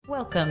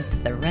Welcome to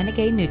the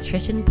Renegade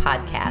Nutrition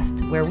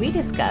Podcast, where we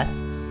discuss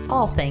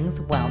all things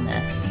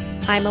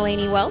wellness. I'm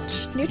Eleni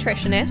Welch,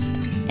 nutritionist.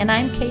 And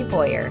I'm Kay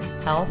Boyer,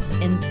 health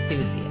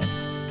enthusiast.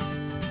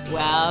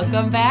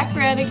 Welcome back,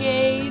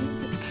 Renegades.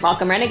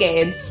 Welcome,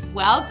 Renegades.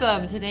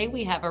 Welcome. Today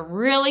we have a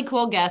really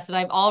cool guest, and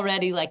I'm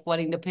already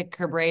wanting to pick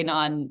her brain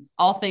on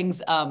all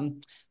things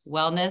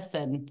wellness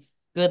and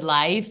good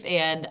life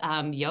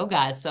and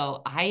yoga.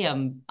 So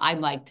I'm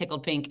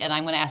tickled pink, and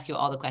I'm going to ask you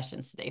all the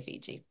questions today,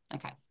 Fiji.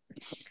 Okay.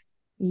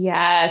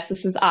 Yes,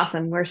 this is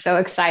awesome. We're so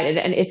excited.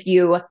 And if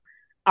you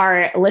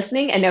are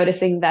listening and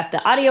noticing that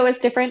the audio is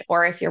different,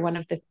 or if you're one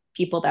of the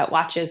people that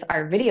watches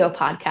our video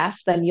podcast,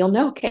 then you'll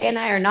know Kay and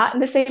I are not in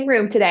the same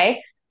room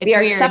today. We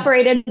are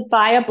separated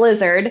by a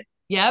blizzard.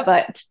 Yep.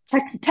 But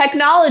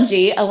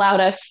technology allowed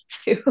us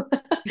to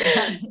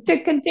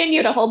to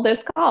continue to hold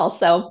this call.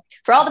 So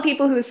for all the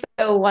people who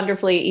so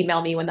wonderfully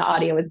email me when the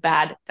audio is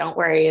bad, don't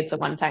worry, it's a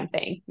one-time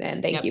thing.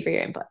 And thank you for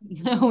your input.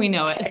 We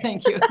know it.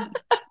 Thank you.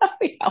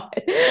 We know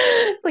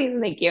it. Please,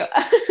 thank you.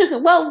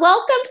 Well,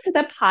 welcome to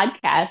the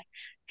podcast,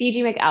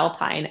 Fiji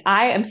McAlpine.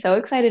 I am so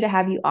excited to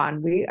have you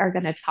on. We are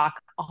going to talk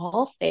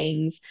all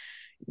things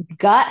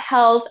gut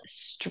health,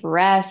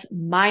 stress,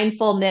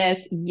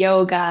 mindfulness,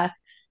 yoga,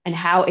 and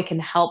how it can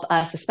help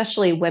us,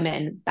 especially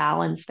women,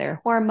 balance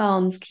their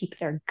hormones, keep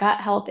their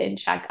gut health in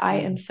check. I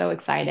am so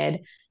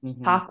excited to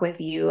talk with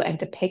you and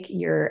to pick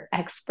your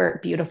expert,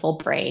 beautiful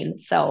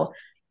brain. So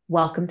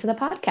welcome to the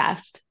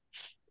podcast.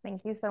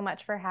 Thank you so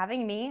much for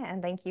having me,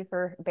 and thank you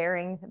for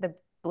bearing the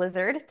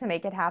blizzard to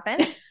make it happen.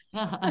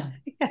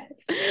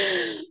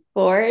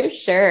 For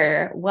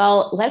sure.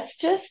 Well, let's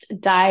just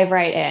dive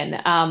right in.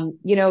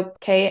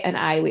 Kay and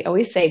I, we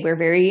always say we're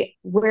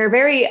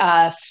very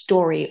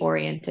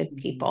story-oriented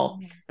people,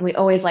 and we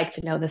always like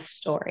to know the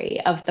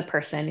story of the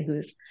person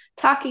who's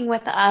talking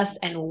with us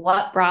and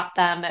what brought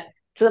them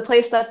to the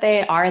place that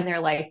they are in their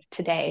life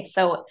today.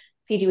 So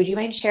Fiji, would you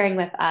mind sharing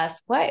with us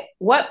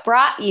what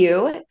brought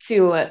you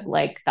to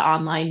the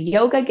online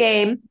yoga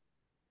game?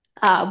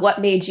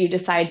 What made you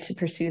decide to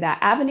pursue that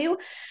avenue?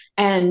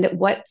 And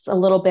what's a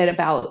little bit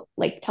about,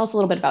 tell us a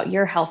little bit about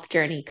your health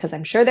journey, because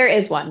I'm sure there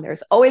is one.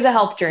 There's always a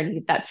health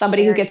journey that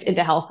somebody who gets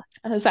into health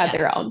has had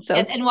their own. So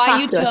and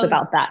why you chose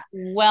about that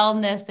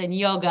wellness and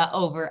yoga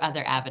over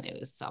other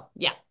avenues. So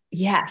yeah.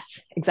 Yes,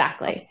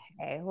 exactly.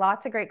 Okay,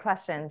 lots of great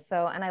questions.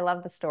 And I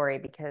love the story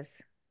because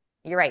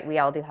you're right, we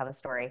all do have a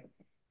story.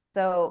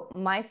 So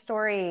my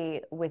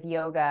story with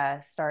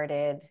yoga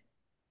started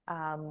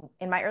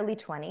in my early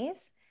 20s,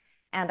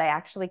 and I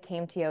actually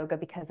came to yoga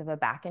because of a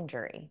back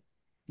injury.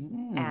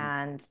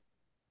 And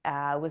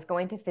was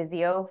going to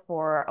physio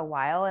for a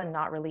while and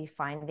not really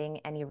finding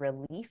any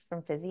relief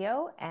from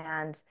physio.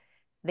 And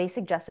they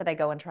suggested I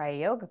go and try a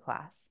yoga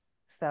class.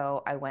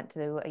 So I went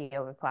to a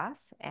yoga class,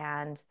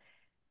 and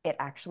it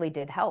actually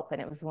did help.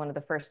 And it was one of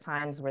the first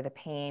times where the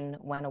pain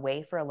went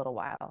away for a little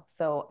while.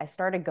 So I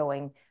started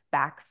going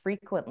back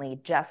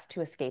frequently just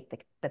to escape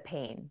the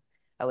pain.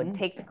 I would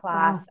take the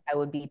class, I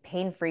would be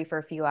pain-free for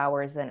a few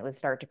hours, then it would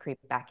start to creep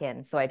back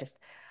in. So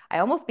I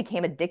almost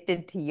became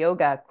addicted to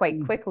yoga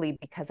quite quickly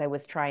because I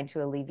was trying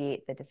to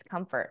alleviate the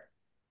discomfort.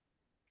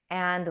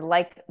 And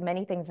like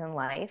many things in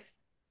life,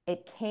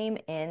 it came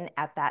in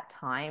at that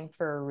time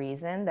for a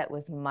reason that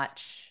was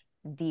much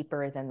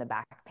deeper than the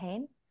back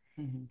pain.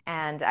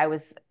 And I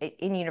was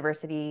in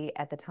university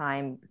at the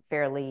time,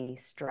 fairly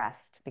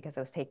stressed because I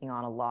was taking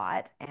on a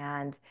lot,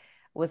 and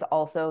was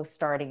also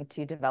starting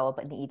to develop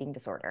an eating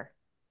disorder.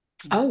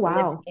 Oh, wow.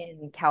 I lived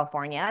in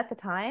California at the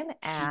time,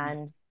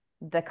 and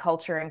the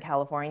culture in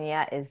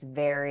California is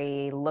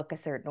very look a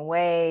certain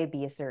way,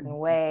 be a certain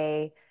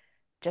way,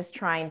 just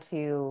trying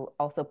to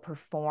also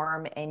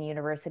perform in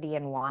university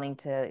and wanting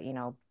to,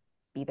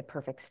 be the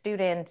perfect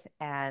student.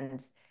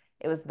 And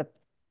it was the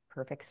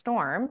perfect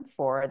storm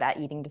for that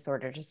eating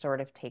disorder to sort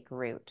of take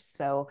root.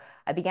 So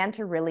I began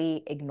to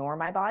really ignore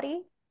my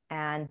body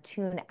and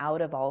tune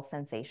out of all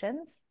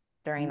sensations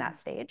during that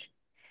stage.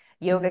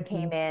 Yoga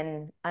came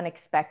in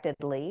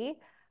unexpectedly.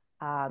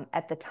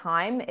 At the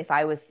time, if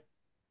I was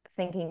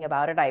thinking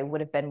about it, I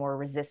would have been more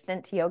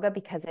resistant to yoga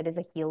because it is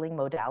a healing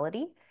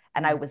modality.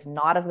 And I was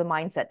not of the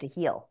mindset to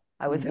heal.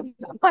 I was of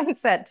the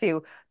mindset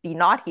to be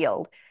not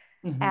healed.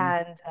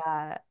 And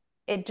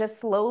it just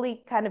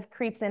slowly kind of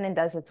creeps in and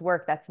does its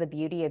work. That's the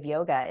beauty of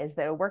yoga, is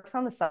that it works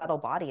on the subtle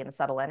body and the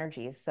subtle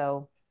energies.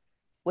 So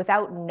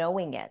without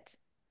knowing it,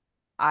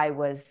 I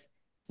was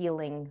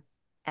healing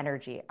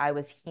energy. I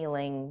was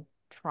healing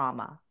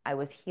trauma. I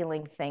was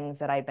healing things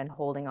that I'd been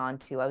holding on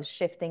to. I was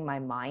shifting my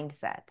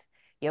mindset.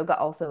 Yoga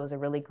also is a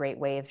really great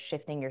way of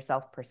shifting your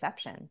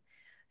self-perception.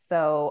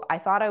 So I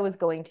thought I was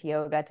going to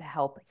yoga to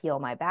help heal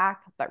my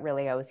back, but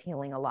really I was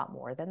healing a lot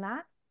more than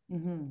that.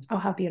 Oh,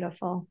 how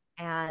beautiful.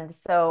 And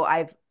so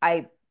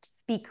I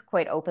speak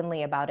quite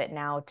openly about it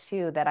now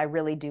too, that I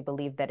really do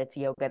believe that it's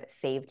yoga that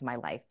saved my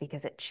life,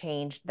 because it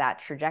changed that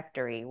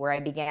trajectory where I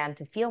began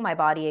to feel my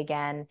body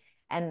again.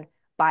 And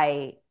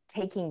by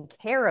taking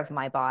care of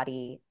my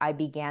body, I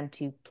began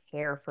to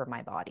care for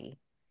my body.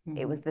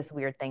 It was this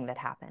weird thing that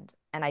happened.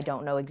 And I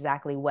don't know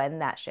exactly when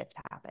that shift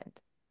happened.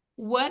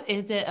 What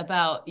is it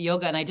about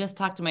yoga? And I just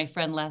talked to my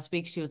friend last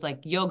week. She was like,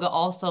 yoga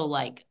also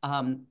like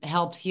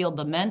helped heal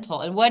the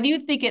mental. And what do you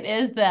think it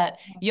is that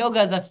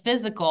yoga is a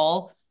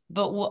physical,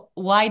 but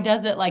why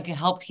does it like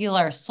help heal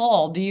our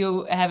soul? Do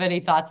you have any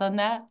thoughts on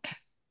that?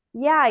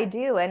 Yeah, I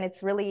do. And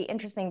it's really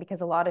interesting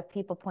because a lot of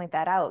people point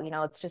that out.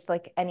 It's just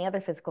like any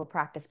other physical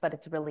practice, but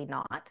it's really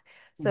not.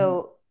 Hmm.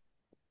 So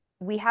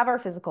we have our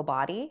physical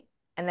body,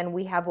 and then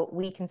we have what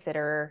we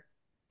consider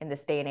in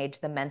this day and age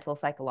the mental,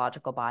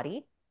 psychological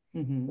body.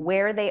 Hmm.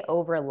 Where they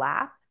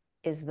overlap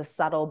is the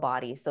subtle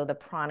body, so the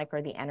pranic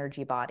or the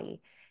energy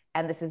body.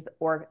 And this is,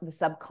 or the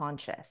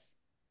subconscious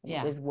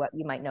Yeah. is what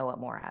you might know it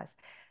more as.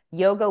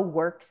 Yoga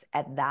works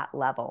at that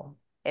level.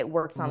 It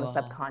works on the Whoa.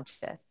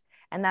 subconscious.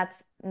 And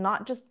that's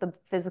not just the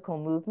physical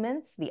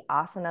movements, the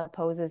asana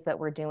poses that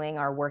we're doing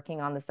are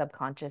working on the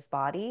subconscious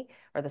body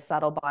or the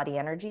subtle body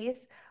energies,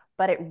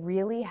 but it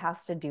really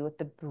has to do with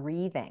the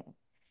breathing.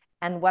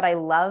 And what I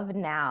love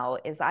now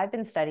is I've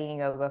been studying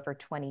yoga for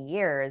 20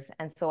 years.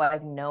 And so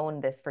I've known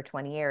this for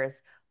 20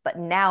 years. But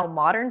now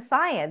modern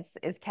science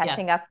is Yes.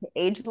 catching up to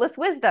ageless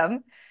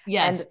wisdom.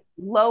 Yes. And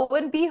lo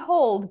and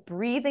behold,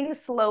 breathing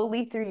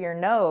slowly through your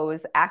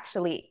nose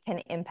actually can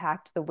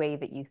impact the way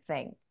that you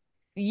think.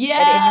 It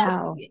Yes.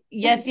 Wow.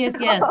 Yes. is Yes.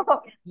 Yes.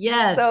 so,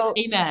 Yes. so that,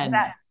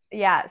 Amen.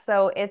 yeah.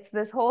 So it's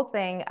this whole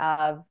thing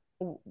of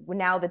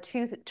now the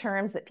two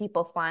terms that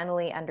people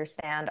finally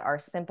understand are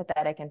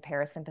sympathetic and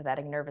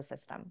parasympathetic nervous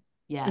system.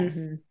 Yes.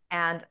 Hmm.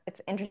 And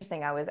it's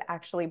interesting. I was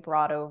actually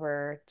brought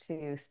over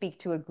to speak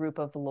to a group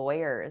of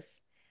lawyers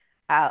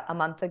a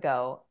month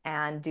ago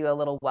and do a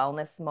little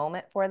wellness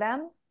moment for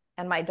them.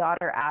 And my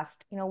daughter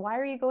asked, why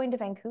are you going to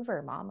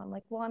Vancouver, Mom? I'm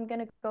like, well,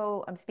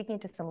 I'm speaking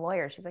to some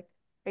lawyers. She's like,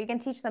 are you going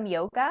to teach them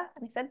yoga?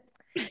 And I said,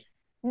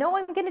 no,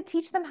 I'm going to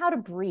teach them how to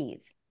breathe.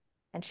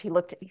 And she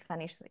looked at me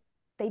funny. She's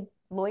like,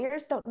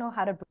 lawyers don't know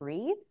how to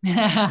breathe?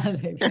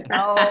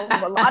 No,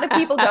 a lot of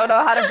people don't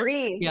know how to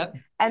breathe. Yep.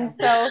 And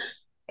so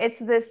it's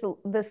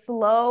the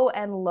slow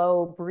and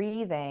low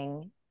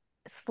breathing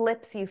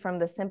slips you from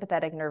the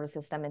sympathetic nervous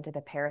system into the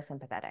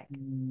parasympathetic.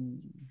 Mm.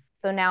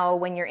 So now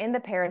when you're in the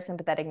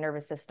parasympathetic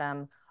nervous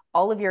system,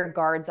 all of your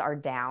guards are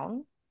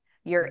down.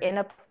 You're in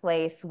a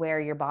place where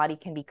your body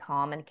can be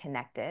calm and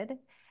connected.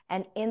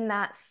 And in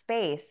that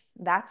space,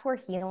 that's where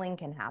healing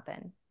can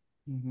happen.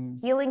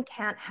 Mhm. Healing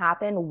can't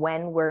happen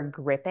when we're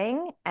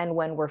gripping and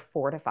when we're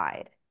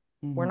fortified.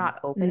 We're Mhm. not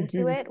open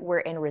to Hmm. it, we're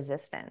in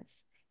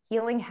resistance.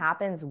 Healing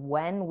happens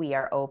when we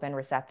are open,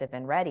 receptive,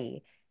 and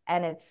ready.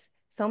 And it's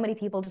so many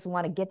people just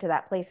want to get to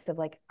that place of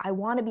like, I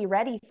want to be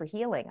ready for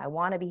healing. I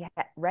want to be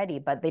ready,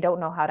 but they don't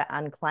know how to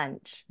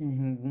unclench.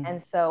 Mhm.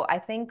 And so I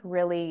think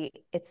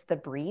really it's the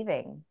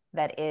breathing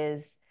that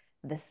is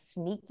the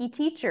sneaky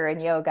teacher in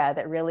yoga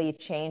that really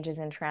changes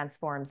and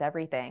transforms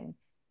everything.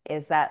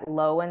 Is that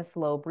low and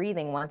slow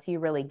breathing. Once you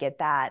really get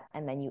that,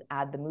 and then you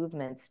add the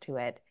movements to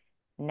it,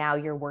 now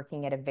you're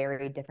working at a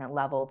very different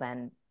level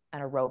than an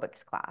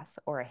aerobics class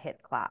or a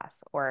HIIT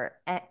class or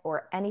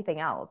anything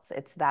else.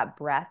 It's that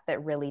breath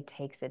that really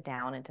takes it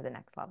down into the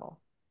next level.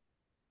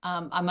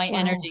 My Wow,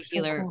 energy so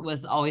healer cool.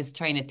 was always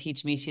trying to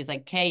teach me. She's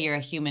like, "Kay, you're a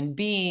human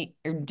being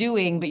or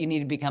doing, but you need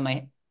to become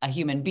a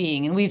human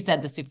being." And we've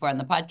said this before on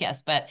the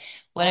podcast, but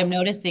what Yeah. I'm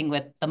noticing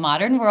with the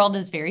modern world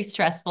is very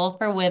stressful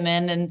for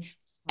women and Mhm.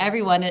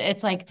 everyone.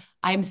 It's like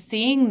I'm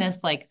seeing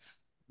this like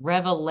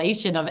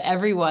revelation of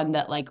everyone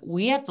that like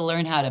we have to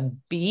learn how to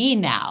be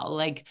now.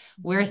 Like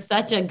we're Mhm.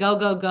 such a go,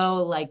 go,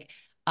 go like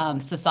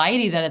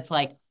society that it's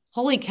like,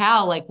 holy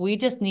cow, like we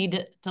just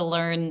need to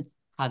learn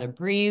how to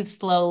breathe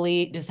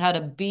slowly, just how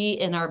to be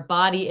in our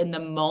body in the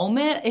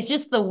moment. It's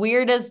just the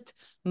weirdest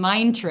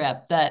mind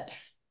trip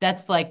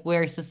that's like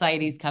where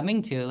society's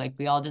coming to. Like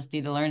we all just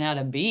need to learn how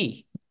to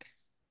be.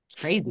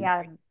 It's crazy.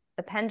 Yeah,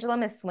 the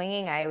pendulum is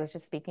swinging. I was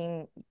just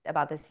speaking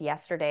about this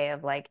yesterday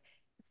of like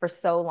for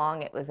so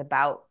long it was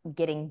about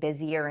getting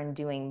busier and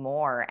doing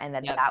more and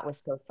Yep. that was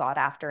so sought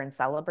after and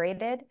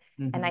celebrated.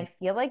 And Hmm. I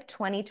feel like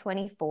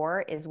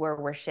 2024 is where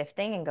we're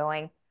shifting and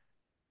going,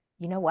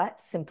 you know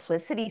what?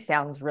 Simplicity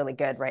sounds really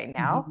good right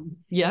now.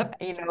 Yep.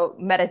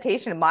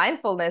 Meditation,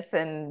 mindfulness,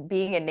 and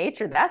being in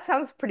nature, that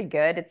sounds pretty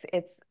good.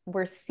 It's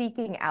we're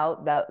seeking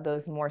out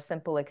those more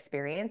simple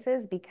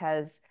experiences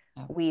because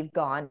Yep. we've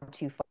gone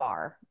too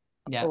far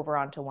Yep. over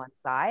onto one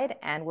side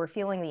and we're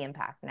feeling the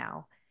impact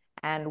now.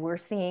 And we're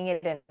seeing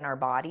it in our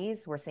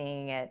bodies. We're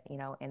seeing it,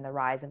 in the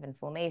rise of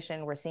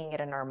inflammation. We're seeing it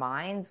in our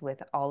minds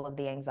with all of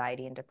the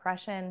anxiety and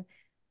depression.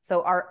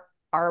 So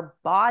our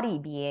body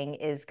being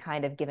is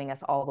kind of giving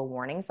us all the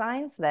warning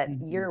signs that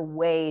Hmm. you're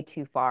way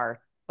too far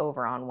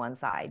over on one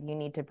side. You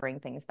need to bring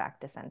things back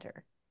to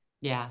center.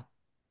 Yeah.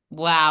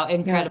 Wow.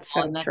 Incredible. That's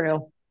so And that's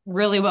true.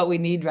 really what we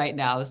need right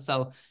now.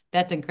 So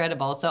that's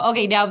incredible. So,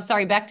 okay, now I'm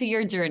sorry, back to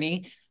your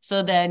journey.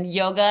 So then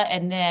yoga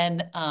and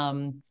then,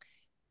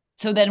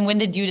 so then when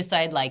did you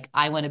decide like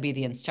I want to be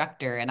the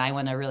instructor and I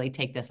want to really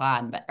take this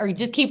on? But or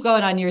just keep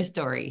going on your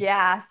story.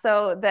 Yeah,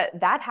 so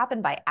that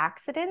happened by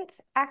accident,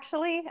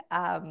 actually.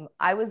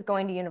 I was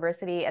going to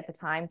university at the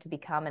time to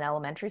become an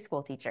elementary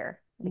school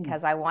teacher. Mm.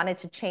 because I wanted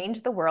to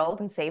change the world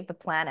and save the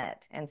planet.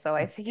 And so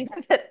I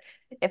figured that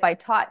if I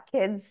taught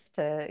kids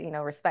to,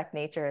 respect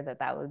nature,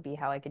 that would be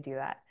how I could do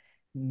that.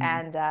 Mm.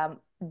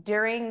 And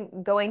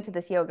during going to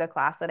this yoga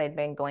class that I'd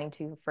been going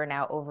to for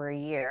now over a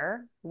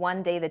year,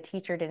 one day the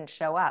teacher didn't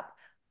show up.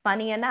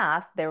 Funny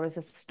enough, there was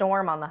a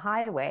storm on the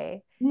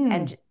highway,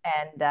 Mm.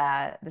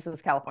 and this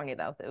was California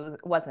though.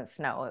 It wasn't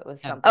snow. It was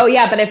Oh, Oh something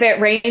yeah, else. but if it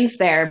rains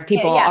there, Yeah,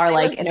 people yes, are it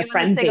like was in a it was a SIG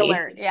frenzy.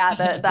 alert. Yeah,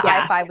 the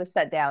Yeah, I-5 was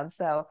shut down.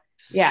 So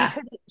yeah.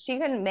 she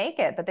couldn't make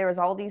it, but there was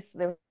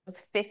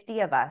 50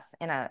 of us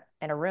in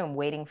a room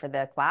waiting for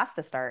the class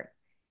to start.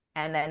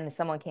 And then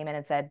someone came in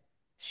and said,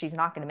 "She's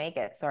not going to make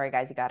it. Sorry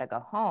guys, you got to go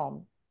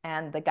home."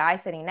 And the guy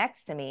sitting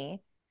next to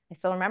me, I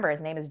still remember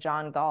his name is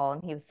John Gall,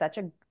 and he was such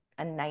a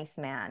nice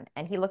man.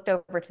 And he looked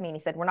over to me and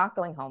he said, "We're not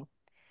going home."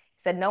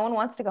 He said, "No one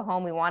wants to go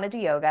home. We want to do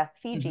yoga.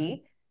 Mhm.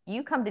 Fiji,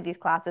 you come to these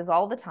classes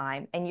all the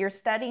time and you're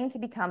studying to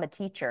become a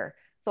teacher.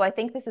 So I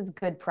think this is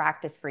good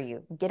practice for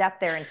you. Get up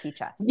there and teach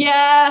us."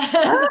 Yeah.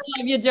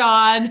 Love you,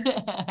 John.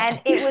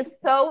 And it was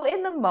so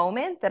in the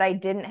moment that I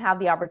didn't have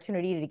the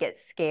opportunity to get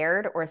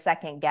scared or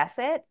second guess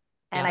it.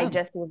 And I Yeah.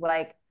 just was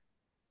like,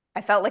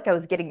 I felt like I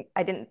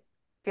didn't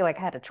feel like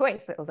I had a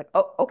choice. It was like,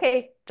 oh,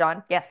 okay,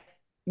 John, yes.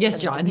 Yes,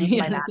 And John. just moved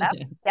my Yeah. mat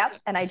up.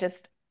 Yep. And I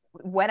just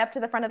went up to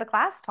the front of the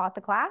class, taught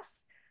the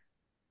class.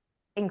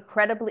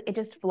 Incredibly, it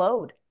just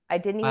flowed. I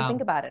didn't even think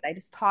Wow. about it. I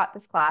just taught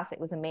this class. It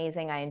was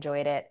amazing. I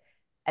enjoyed it.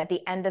 At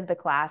the end of the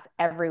class,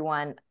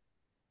 everyone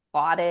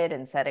applauded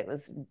and said it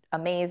was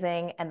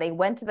amazing. And they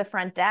went to the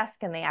front desk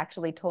and they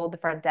actually told the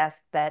front desk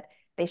that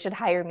they should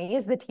hire me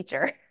as the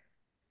teacher.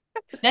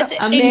 So That's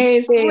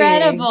Amazing.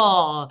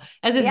 incredible.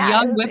 As this yeah,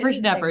 young it was like,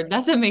 whippersnapper,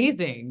 that's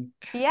amazing.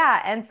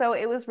 yeah. And so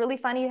it was really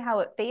funny how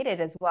it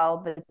faded as well.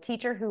 The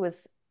teacher who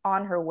was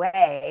on her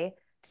way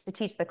to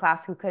teach the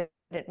class who couldn't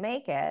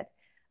make it,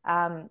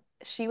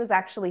 she was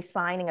actually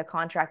signing a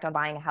contract on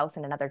buying a house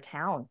in another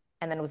town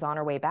and then was on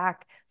her way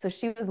back. So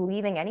she was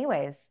leaving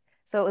anyways.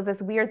 So it was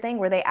this weird thing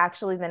where they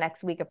actually the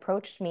next week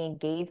approached me and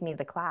gave me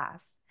the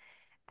class.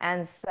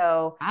 And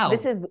so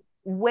this Wow. is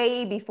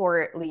way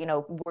before,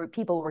 where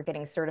people were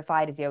getting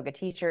certified as yoga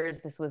teachers.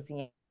 This was,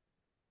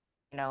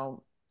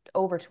 know,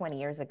 over 20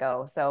 years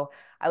ago. So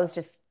I was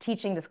just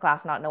teaching this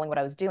class, not knowing what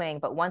I was doing.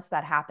 But once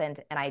that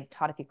happened and I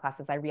taught a few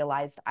classes, I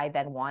realized I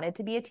then wanted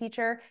to be a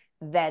teacher,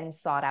 then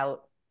sought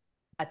out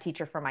a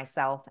teacher for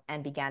myself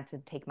and began to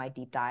take my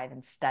deep dive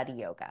and study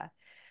yoga.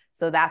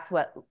 So that's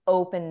what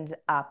opened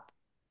up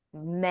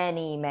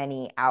many,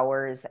 many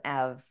hours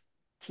of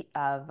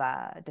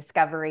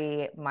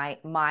discovery.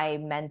 My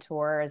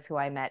mentor is who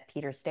I met,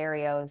 Peter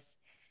Sterios,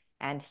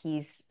 and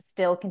he's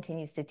still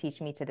continues to teach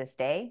me to this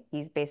day.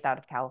 He's based out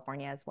of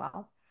California as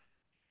well.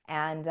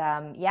 And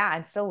yeah,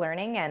 I'm still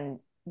learning and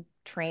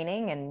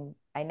training, and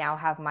I now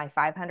have my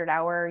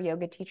 500-hour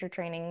yoga teacher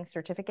training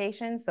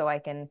certification, so I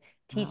can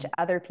teach Wow.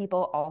 other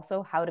people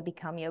also how to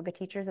become yoga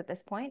teachers at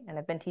this point. And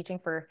I've been teaching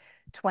for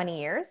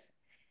 20 years.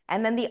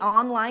 And then the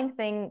online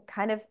thing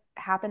kind of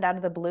happened out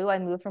of the blue. I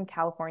moved from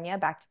California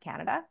back to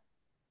Canada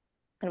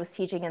and was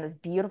teaching in this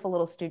beautiful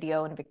little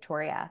studio in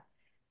Victoria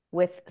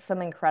with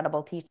some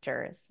incredible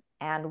teachers.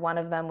 And one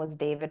of them was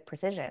David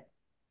Precision.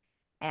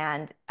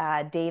 And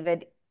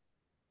David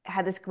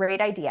had this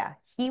great idea.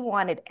 He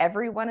wanted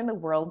everyone in the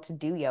world to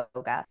do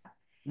yoga.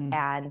 Mm.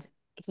 And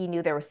he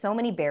knew there were so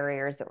many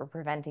barriers that were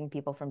preventing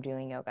people from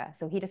doing yoga.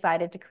 So he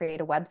decided to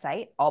create a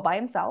website all by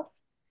himself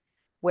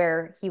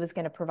where he was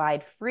going to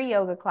provide free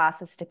yoga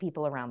classes to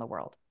people around the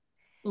world.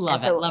 And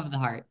Love it. so Love the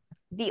heart.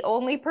 the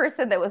only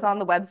person that was on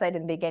the website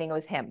in the beginning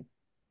was him.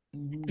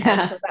 Mhm.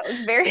 And so that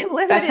was very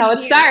That's how limited it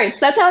view. starts.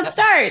 That's how it Yep.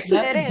 starts.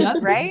 Yep. It is, Yep.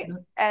 right?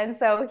 And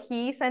so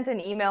he sent an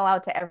email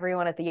out to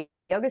everyone at the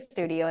yoga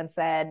studio and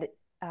said,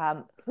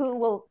 who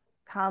will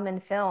come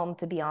and film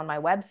to be on my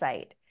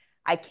website?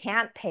 I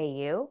can't pay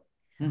you.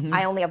 I Hmm.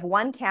 only have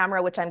one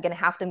camera, which I'm going to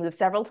have to move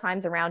several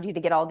times around you to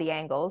get all the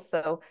angles.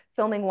 So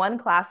filming one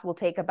class will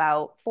take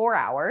about 4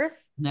 hours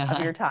of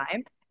your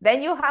time.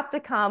 Then you'll have to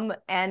come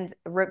and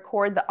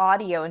record the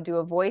audio and do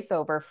a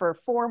voiceover for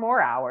 4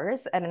 more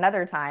hours at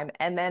another time.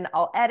 And then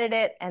I'll edit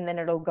it and then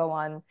it'll go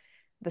on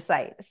the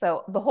site.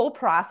 So the whole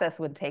process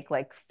would take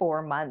like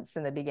 4 months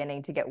in the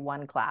beginning to get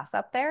one class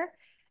up there.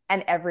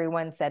 And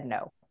everyone said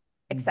no,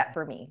 except Mhm.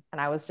 for me.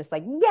 And I was just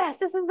like, yes,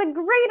 this is a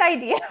great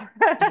idea.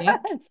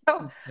 Yep. And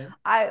so Yep.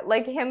 I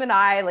like him and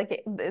I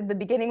like the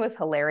beginning was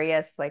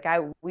hilarious. Like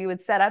we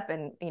would set up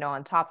and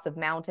on tops of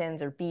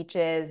mountains or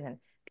beaches and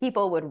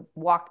people would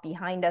walk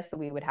behind us so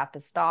we would have to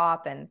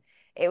stop and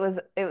it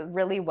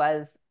really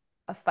was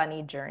a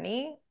funny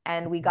journey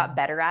and we got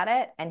better at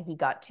it and he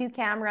got two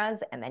cameras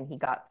and then he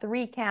got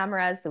three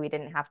cameras so we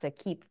didn't have to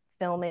keep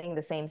filming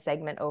the same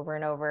segment over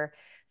and over.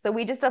 So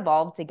we just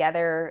evolved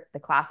together. The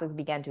classes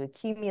began to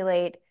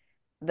accumulate.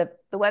 The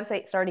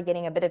website started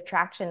getting a bit of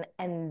traction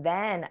and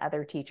then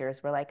other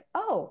teachers were like,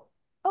 oh,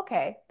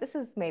 okay, this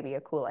is maybe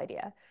a cool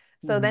idea.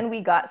 So Mhm. then we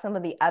got some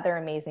of the other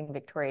amazing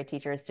Victoria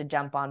teachers to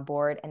jump on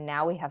board and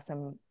now we have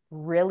some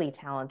really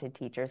talented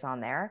teachers on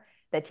there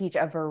that teach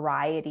a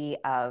variety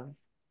of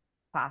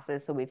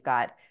classes. So we've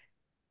got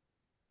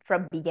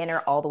from beginner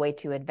all the way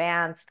to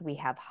advanced. We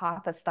have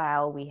hatha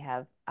style, we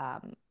have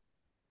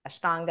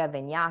Ashtanga,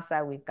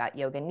 Vinyasa, we've got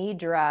Yoga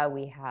Nidra,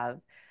 we have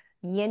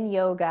Yin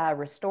yoga,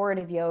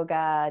 restorative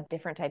yoga,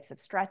 different types of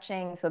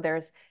stretching. So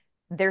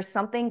there's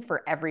something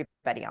for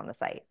everybody on the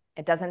site.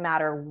 It doesn't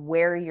matter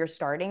where you're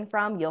starting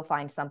from, you'll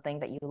find something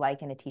that you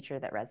like and a teacher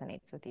that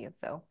resonates with you.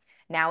 So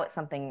now it's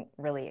something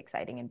really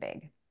exciting and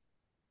big.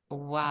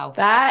 Wow.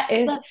 That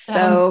is That sounds,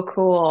 so yeah.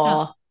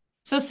 cool.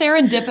 So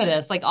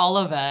serendipitous, like all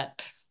of it.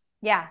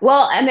 Yeah.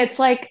 Well, and it's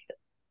like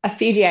a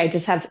Fiji, I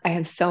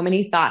have so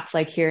many thoughts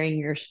like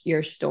hearing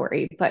your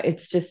story, but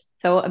it's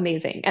just so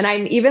amazing. And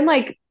I'm even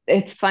like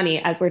it's funny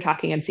as we're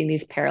talking, I'm seeing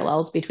these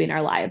parallels between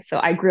our lives. So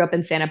I grew up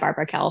in Santa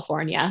Barbara,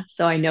 California,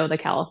 so I know the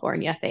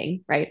California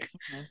thing, right?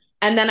 Mhm.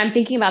 And then I'm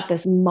thinking about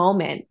this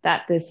moment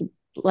that this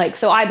like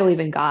so I believe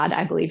in God.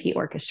 I believe he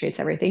orchestrates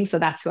everything. So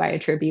that's who I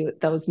attribute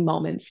those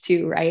moments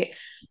to, right?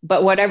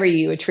 But whatever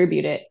you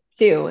attribute it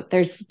to,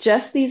 there's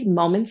just these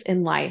moments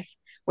in life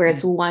where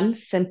it's one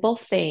simple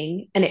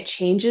thing and it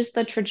changes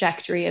the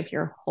trajectory of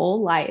your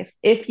whole life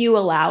if you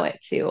allow it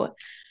to.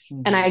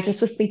 And Mm-hmm. I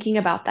just was thinking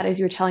about that as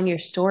you were telling your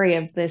story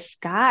of this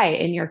guy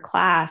in your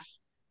class,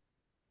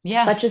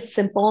 Yeah. such a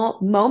simple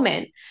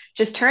moment,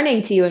 just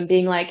turning to you and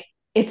being like,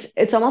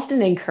 it's almost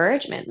an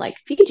encouragement, like,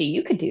 Fiji,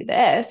 you could do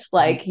this, Mhm.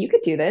 like you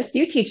could do this,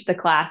 you teach the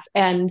class.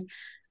 And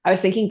I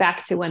was thinking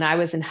back to when I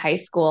was in high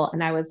school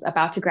and I was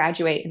about to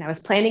graduate and I was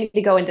planning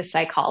to go into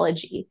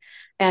psychology.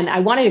 And I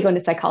wanted to go into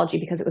psychology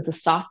because it was a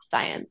soft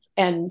science.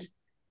 And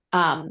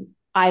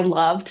I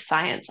loved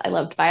science. I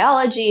loved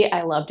biology.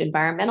 I loved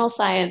environmental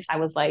science. I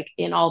was like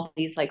in all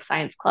these like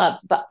science clubs,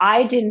 but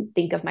I didn't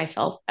think of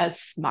myself as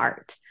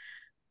smart.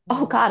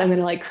 Oh Mhm. God, I'm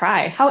gonna like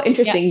cry. How Yeah.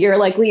 interesting. You're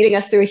like leading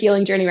us through a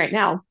healing journey right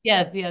now.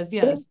 Yes, yes, I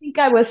didn't yes. think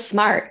I was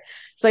smart.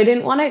 So I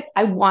didn't want to,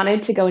 I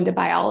wanted to go into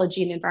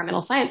biology and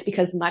environmental science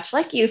because much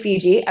like you,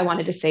 Fiji, I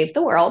wanted to save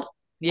the world.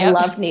 I Yep.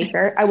 loved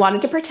nature. I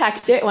wanted to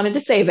protect it. I wanted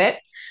to save it.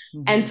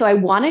 And Hmm. so I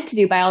wanted to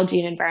do biology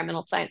and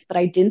environmental science, but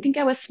I didn't think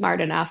I was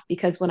smart enough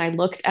because when I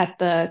looked at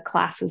the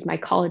classes my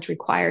college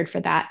required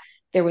for that,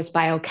 there was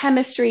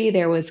biochemistry,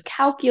 there was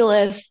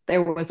calculus,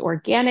 there was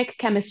organic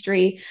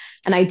chemistry,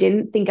 and I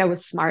didn't think I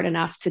was smart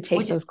enough to take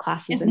Which those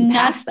classes is and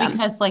nuts pass them.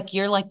 because like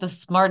you're like the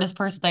smartest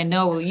person I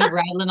know. You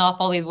rattling off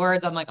all these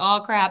words. I'm like,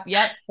 oh crap.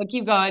 Yep. But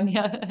keep going.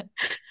 Yeah.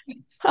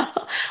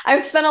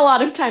 I've spent a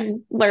lot of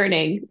time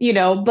learning,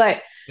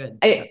 but Good.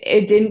 Yep.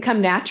 it didn't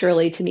come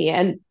naturally to me.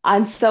 And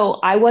so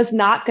I was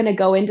not going to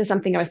go into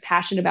something I was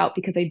passionate about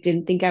because I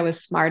didn't think I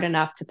was smart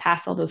enough to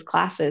pass all those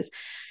classes.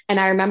 And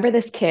I remember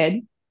this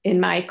kid in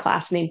my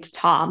class named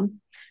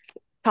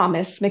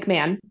Thomas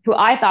McMahon, who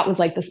I thought was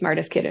like the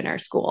smartest kid in our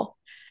school.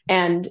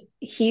 And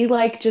he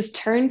like just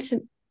turned to,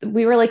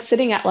 we were like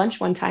sitting at lunch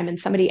one time and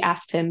somebody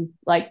asked him,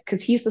 like,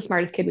 because he's the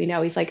smartest kid we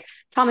know. He's like,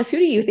 Thomas, who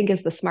do you think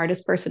is the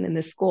smartest person in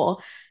this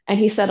school? And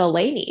he said,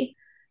 Elaney.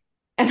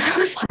 And I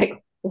was like,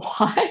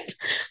 what?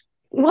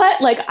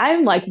 What? Like,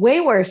 I'm like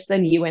way worse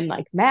than you in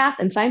like math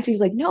and science. He's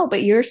like, no,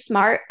 but you're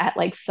smart at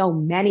like so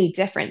many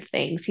different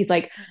things. He's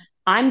like,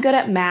 I'm good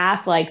at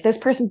math. Like, this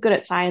person's good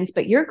at science,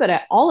 but you're good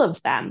at all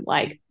of them.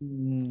 Like,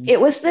 Mm. it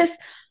was this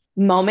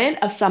moment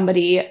of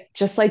somebody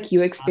just like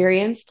you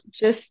experienced,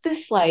 just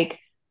this like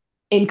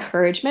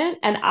encouragement.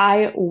 And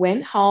I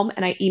went home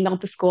and I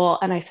emailed the school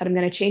and I said, I'm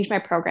going to change my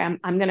program.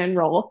 I'm going to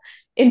enroll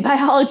in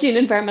biology and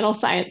environmental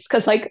science.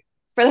 Cause like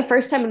for the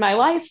first time in my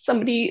life,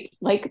 somebody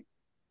like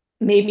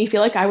made me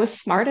feel like I was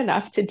smart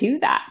enough to do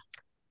that.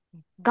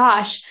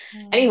 Gosh.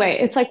 Anyway,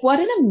 it's like, what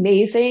an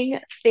amazing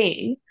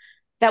thing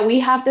that we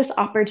have this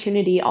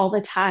opportunity all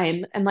the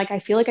time. And like, I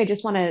feel like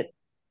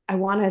I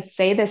want to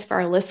say this for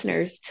our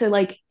listeners to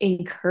like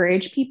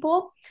encourage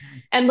people.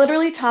 And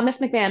literally, Thomas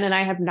McMahon and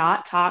I have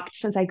not talked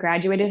since I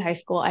graduated high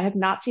school. I have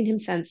not seen him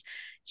since.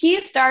 He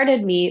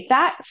started me,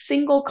 that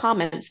single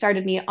comment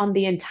started me on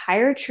the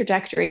entire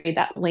trajectory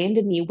that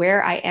landed me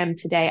where I am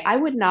today. I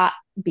would not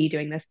be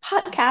doing this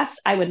podcast.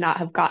 I would not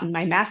have gotten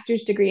my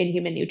master's degree in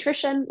human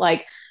nutrition.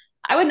 Like,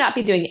 I would not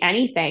be doing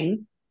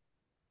anything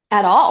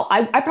at all.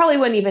 I probably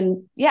wouldn't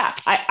even, yeah,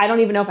 I don't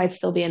even know if I'd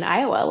still be in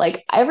Iowa.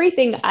 Like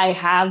everything I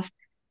have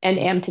and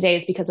Yeah. am today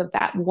is because of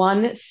that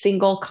one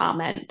single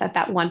comment that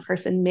that one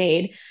person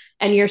made.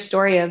 And your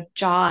story of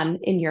John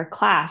in your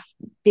class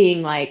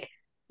being like,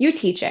 you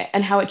teach it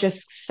and how it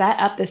just set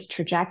up this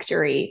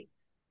trajectory.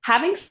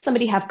 Having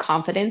somebody have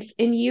confidence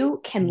in you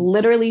can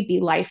literally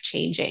be life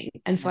changing.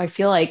 And so I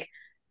feel like,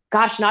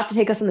 gosh, not to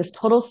take us in this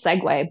total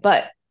segue,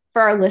 but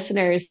for our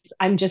listeners,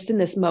 I'm just in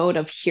this mode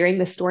of hearing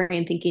the story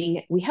and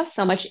thinking we have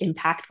so much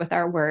impact with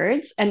our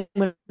words. And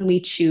when we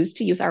choose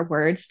to use our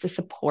words to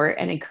support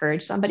and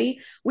encourage somebody,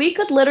 we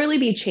could literally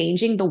be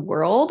changing the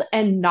world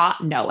and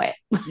not know it.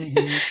 Hmm.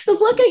 Because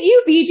look at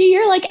you, Fiji,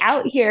 you're like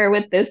out here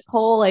with this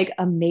whole like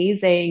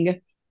amazing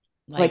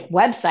like Like,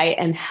 website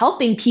and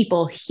helping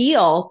people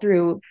heal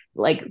through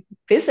like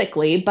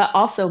physically, but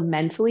also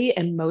mentally,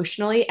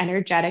 emotionally,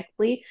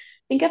 energetically.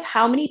 Think of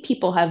how many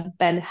people have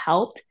been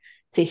helped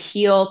to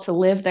heal, to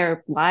live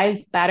their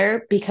lives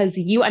better because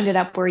you ended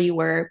up where you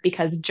were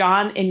because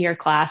John in your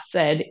class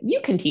said,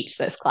 you can teach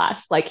this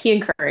class. Like he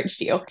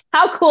encouraged you.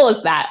 How cool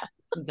is that?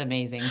 It's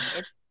amazing.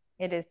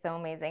 It is so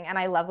amazing. And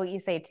I love what you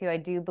say too. I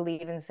do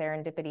believe in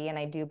serendipity, and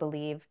I do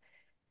believe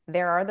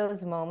there are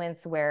those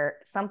moments where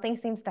something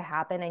seems to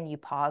happen and you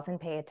pause and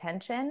pay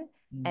attention,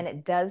 and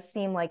it does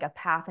seem like a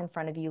path in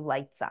front of you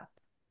lights up.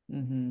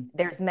 Mm-hmm.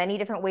 There's many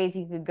different ways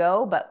you could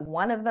go, but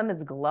one of them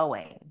is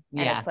glowing.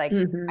 And Yeah. it's like,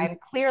 Mm-hmm. I'm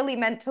clearly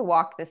meant to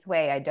walk this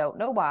way. I don't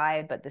know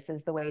why, but this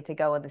is the way to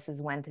go, and this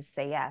is when to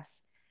say yes.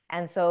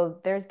 And so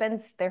there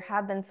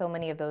have been so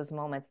many of those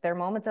moments. They're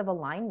moments of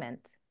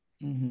alignment.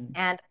 Mm-hmm.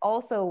 And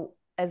also,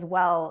 as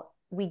well,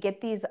 we get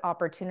these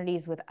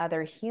opportunities with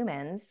other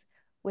humans,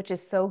 which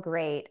is so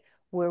great,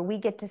 where we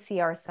get to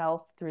see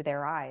ourselves through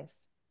their eyes.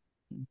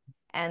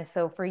 And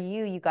so for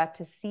you, you got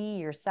to see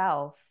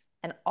yourself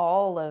and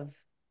all of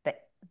the,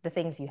 the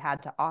things you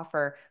had to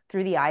offer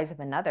through the eyes of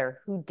another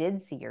who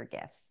did see your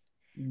gifts.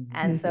 Mm-hmm.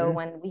 And so Mm-hmm.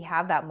 when we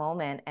have that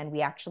moment and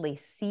we actually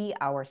see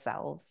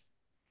ourselves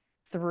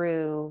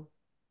through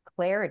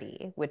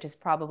clarity, which is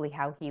probably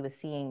how he was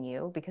seeing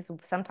you, because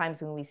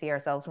sometimes when we see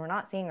ourselves, we're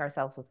not seeing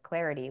ourselves with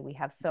clarity. We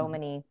have so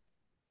many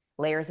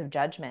layers of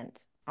judgment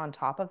on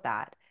top of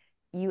that.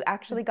 You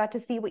actually got to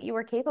see what you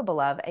were capable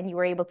of, and you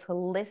were able to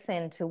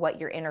listen to what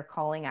your inner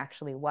calling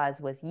actually was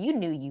you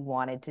knew you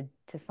wanted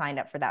to sign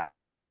up for that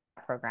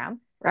program,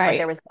 but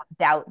there Right. was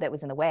doubt that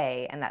was in the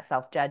way and that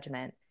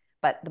self-judgment.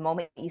 But the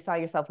moment you saw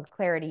yourself with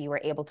clarity, you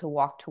were able to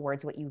walk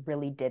towards what you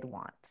really did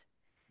want.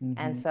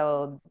 And Mm-hmm.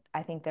 so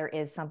I think there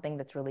is something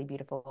that's really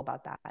beautiful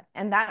about that.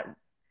 And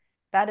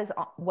that is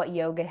what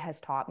yoga has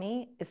taught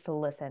me, is to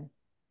listen.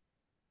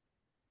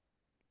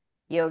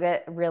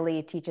 Yoga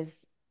really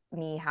teaches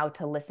me how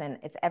to listen.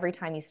 It's every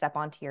time you step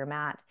onto your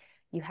mat,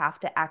 you have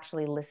to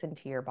actually listen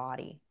to your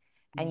body.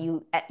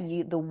 And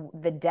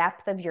the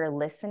depth of your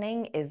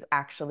listening is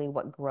actually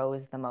what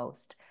grows the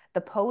most.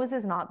 The pose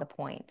is not the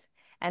point.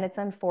 And it's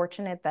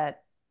unfortunate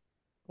that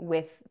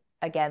with,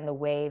 again, the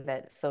way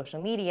that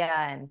social media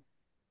and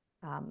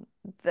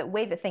the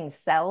way that things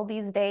sell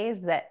these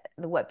days, that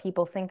what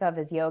people think of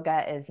as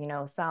yoga is,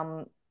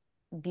 some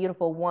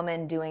beautiful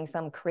woman doing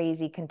some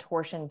crazy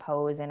contortion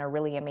pose in a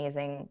really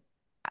amazing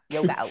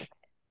yoga outfit,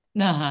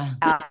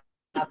 Uh-huh.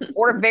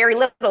 or very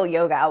little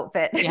yoga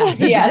outfit, Yeah. which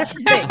is a Yes.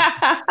 different thing.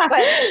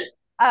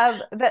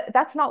 But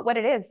that's not what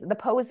it is. The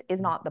pose is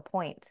not the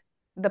point.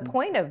 The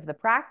point of the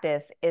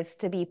practice is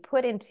to be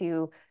put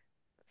into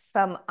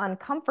some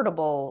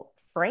uncomfortable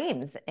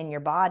frames in your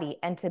body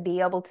and to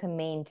be able to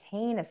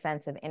maintain a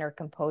sense of inner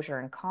composure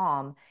and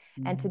calm,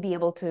 and to Mm-hmm. be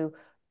able to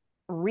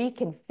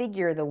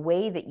reconfigure the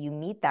way that you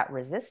meet that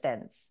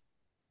resistance,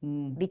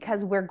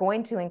 because we're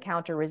going to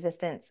encounter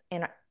resistance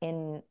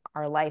in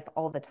our life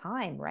all the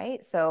time,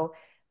 right? So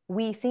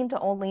we seem to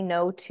only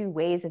know two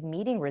ways of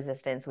meeting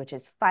resistance, which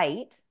is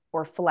fight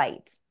or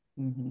flight.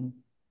 Mm-hmm.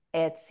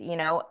 It's,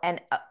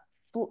 and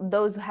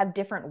those have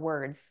different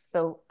words.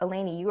 So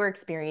Eleni, you are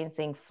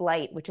experiencing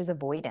flight, which is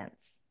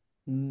avoidance.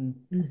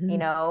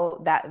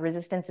 Mm-hmm. That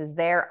resistance is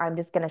there. I'm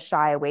just going to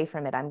shy away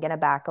from it. I'm going to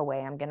back away.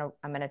 I'm going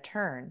to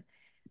turn,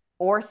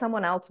 or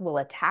someone else will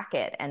attack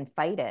it and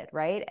fight it,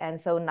 right?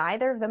 And so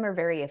neither of them are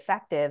very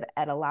effective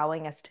at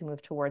allowing us to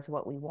move towards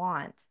what we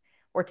want,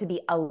 or to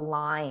be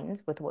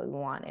aligned with what we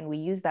want. And we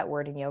use that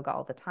word in yoga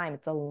all the time.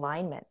 It's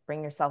alignment.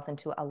 Bring yourself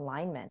into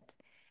alignment.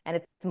 And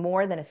it's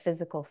more than a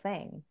physical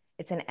thing.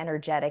 It's an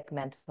energetic,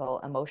 mental,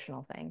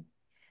 emotional thing.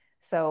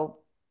 So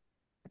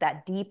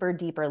that deeper,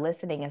 deeper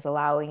listening is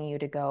allowing you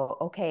to go,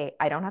 okay,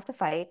 I don't have to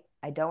fight.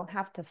 I don't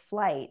have to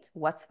flight.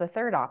 What's the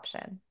third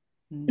option?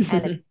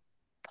 And it's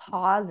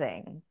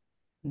pausing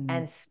Mm-hmm.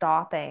 and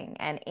stopping.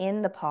 And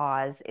in the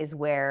pause is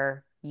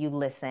where you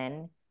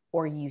listen,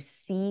 or you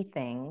see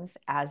things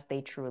as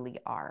they truly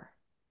are.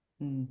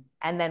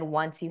 And then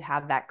once you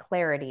have that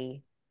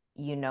clarity,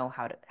 you know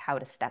how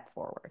to step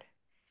forward.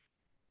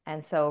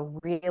 And so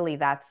really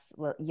that's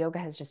yoga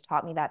has just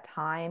taught me that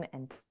time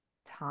and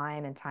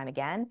time and time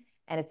again.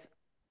 And it's,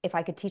 if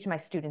I could teach my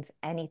students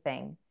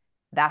anything,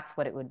 that's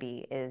what it would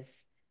be, is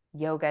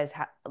yoga is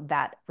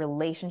that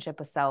relationship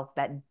with self,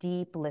 that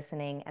deep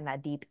listening and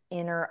that deep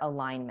inner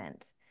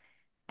alignment,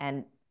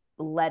 and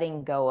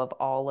letting go of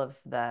all of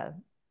the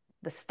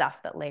stuff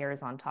that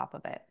layers on top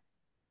of it.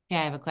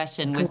 Yeah, I have a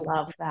question I with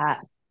love that.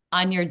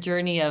 on your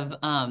journey of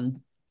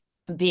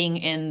being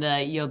in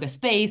the yoga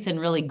space and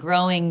really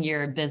growing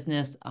your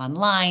business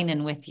online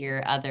and with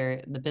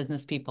the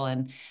business people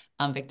in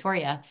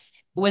Victoria.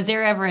 Was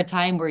there ever a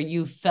time where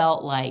you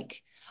felt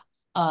like,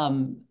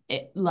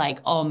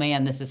 oh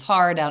man, this is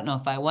hard, I don't know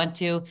if I want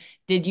to?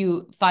 Did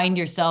you find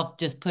yourself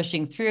just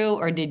pushing through,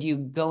 or did you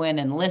go in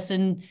and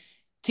listen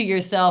to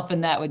yourself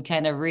and that would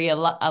kind of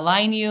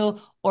realign you?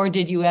 Or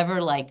did you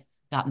ever like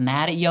got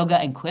mad at yoga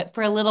and quit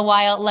for a little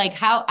while? Like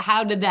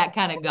how did that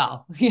kind of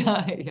go?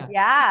 Yeah, yeah.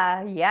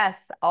 Yeah, yes,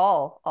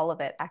 all of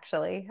it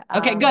actually.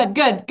 Okay, good.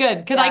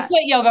 Because I Yeah,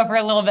 quit yoga for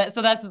a little bit,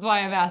 so that's why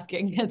I'm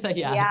asking. It's like,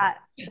 yeah. yeah.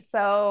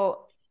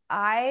 So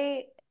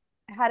I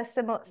had a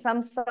similar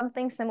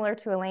something similar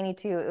to Eleni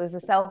too. It was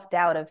a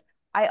self-doubt of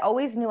I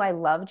always knew I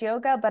loved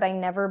yoga, but I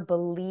never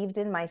believed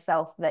in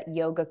myself that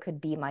yoga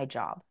could be my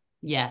job.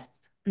 Yes.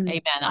 Mm.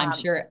 Amen. I'm Um,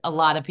 sure a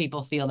lot of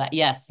people feel that.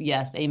 Yes,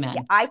 yes, yeah,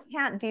 amen. I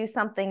can't do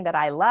something that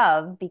I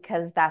love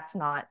because that's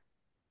not,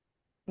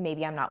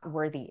 maybe I'm not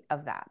worthy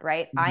of that,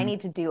 right? I Mhm.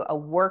 need to do a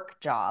work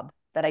job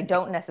that I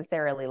don't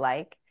necessarily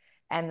like,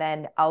 and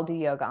then I'll do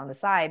yoga on the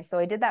side. So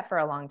I did that for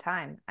a long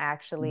time.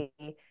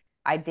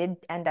 I did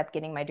end up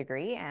getting my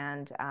degree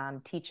and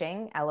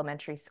teaching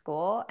elementary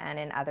school and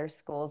in other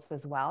schools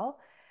as well.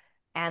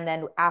 And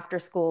then after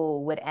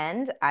school would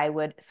end, I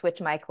would switch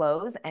my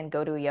clothes and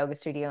go to a yoga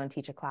studio and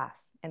teach a class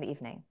in the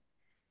evening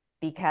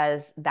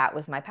because that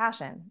was my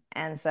passion.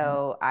 And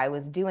so I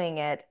was doing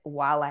it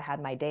while I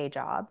had my day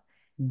job.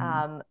 Mhm.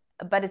 Um,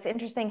 but it's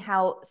interesting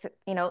how,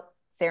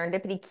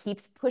 serendipity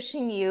keeps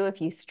pushing you. If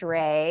you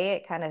stray,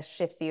 it kind of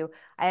shifts you.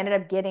 I ended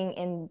up getting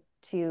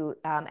into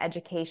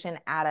education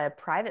at a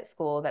private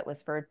school that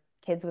was for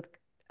kids with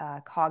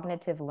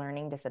cognitive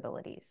learning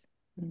disabilities.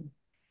 Mhm.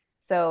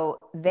 So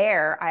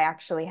there, I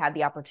actually had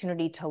the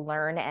opportunity to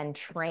learn and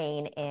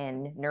train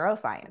in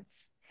neuroscience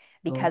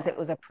because Oh. it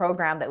was a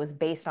program that was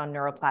based on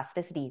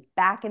neuroplasticity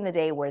back in the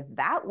day where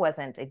that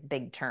wasn't a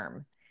big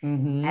term.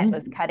 It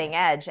was Mm-hmm. cutting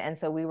edge. And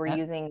so we were Yep.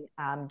 using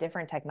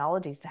different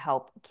technologies to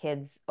help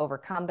kids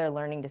overcome their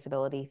learning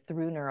disability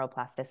through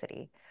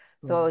neuroplasticity.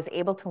 So I Cool. was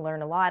able to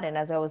learn a lot. And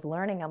as I was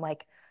learning, I'm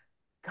like,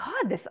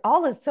 God, this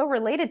all is so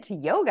related to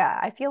yoga.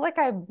 I feel like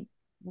I'm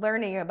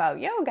learning about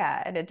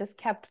yoga, and it just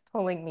kept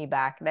pulling me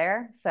back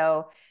there.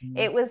 So Mhm.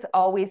 it was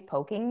always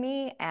poking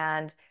me.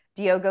 And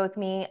do yoga with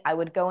me, I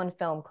would go and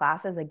film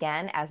classes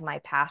again as my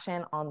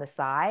passion on the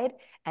side.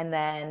 And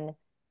then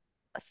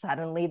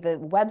suddenly the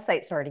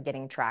website started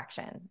getting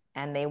traction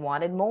and they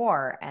wanted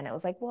more. And it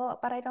was like, well,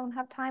 but I don't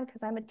have time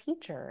because I'm a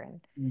teacher.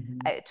 And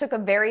Mhm. it took a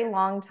very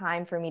long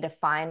time for me to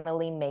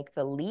finally make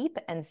the leap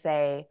and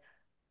say,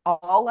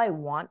 all I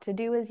want to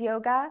do is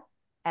yoga,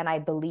 and I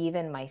believe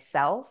in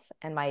myself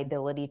and my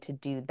ability to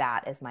do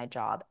that as my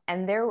job.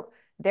 And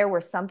there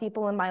were some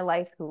people in my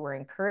life who were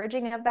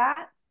encouraging of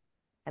that,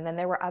 and then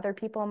there were other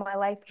people in my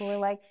life who were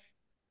like,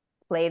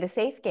 play the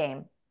safe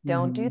game.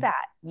 Don't do Mhm.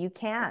 that. You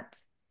can't.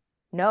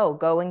 No,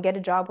 go and get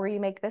a job where you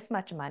make this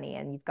much money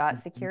and you've got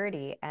Mhm.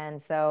 security.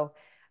 And so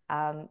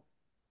um,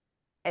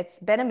 it's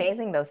been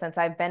amazing though, since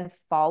I've been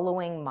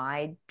following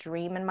my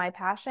dream and my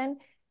passion,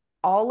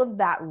 all of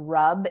that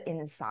rub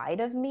inside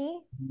of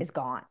me is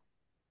gone.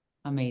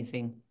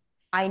 Amazing.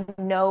 I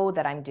know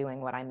that I'm doing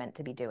what I'm meant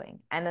to be doing.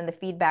 And then the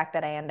feedback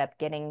that I end up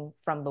getting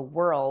from the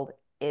world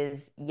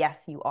is, yes,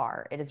 you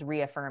are. It is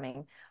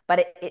reaffirming.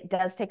 But it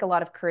does take a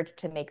lot of courage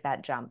to make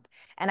that jump.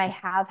 And I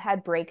have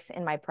had breaks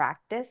in my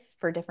practice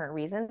for different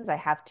reasons. I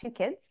have two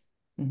kids.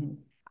 Mhm.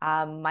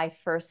 My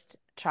first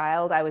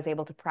child, I was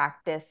able to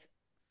practice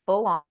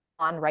full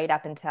on right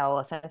up until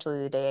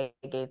essentially the day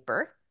I gave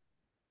birth.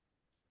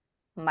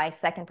 My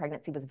second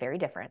pregnancy was very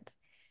different.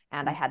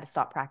 And I had to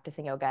stop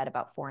practicing yoga at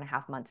about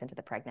 4.5 months into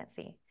the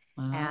pregnancy.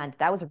 Wow. And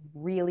that was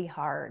really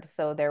hard.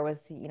 So there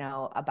was,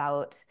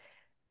 about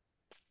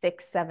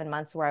 6, 7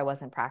 months where I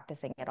wasn't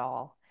practicing at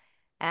all.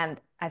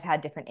 And I've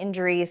had different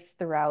injuries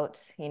throughout,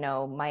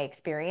 my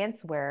experience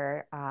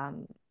where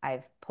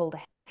I've pulled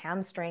a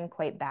hamstring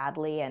quite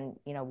badly and,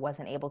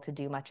 wasn't able to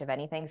do much of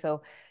anything.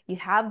 So you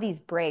have these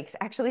breaks.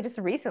 Actually, just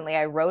recently,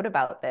 I wrote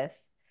about this.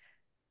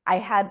 I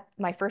had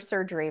my first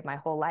surgery of my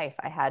whole life.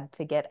 I had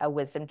to get a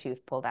wisdom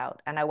tooth pulled out,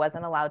 and I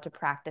wasn't allowed to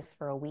practice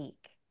for a week.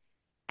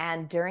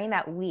 And during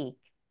that week,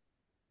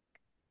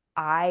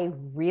 I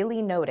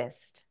really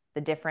noticed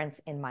the difference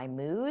in my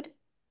mood,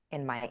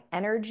 in my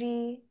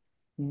energy,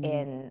 Mhm.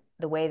 in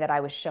the way that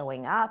I was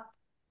showing up,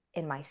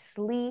 in my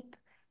sleep,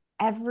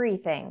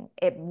 everything.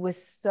 It was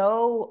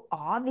so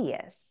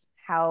obvious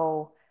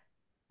how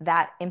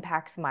that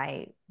impacts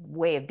my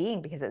way of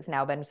being because it's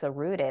now been so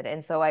rooted.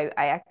 And so I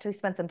actually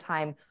spent some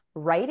time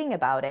writing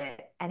about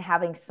it and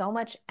having so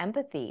much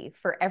empathy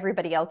for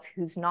everybody else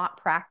who's not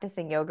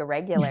practicing yoga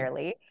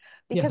regularly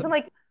because Yeah. I'm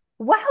like,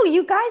 wow,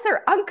 you guys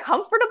are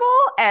uncomfortable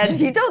and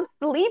you don't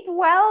sleep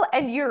well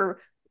and your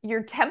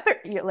temper,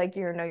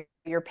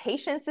 your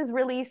patience is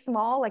really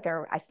small. Like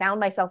I found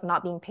myself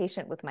not being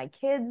patient with my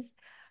kids,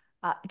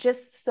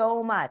 just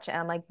so much. And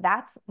I'm like,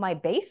 that's my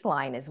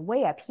baseline is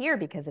way up here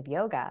because of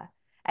yoga.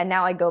 And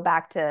now I go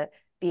back to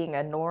being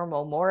a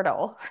normal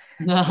mortal.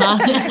 Uh-huh.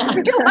 And I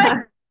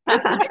realize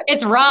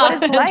It's what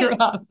rough. it's It's like.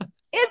 rough.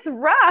 It's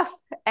rough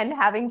and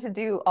having to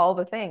do all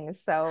the things.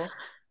 So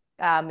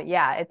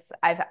yeah,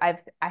 I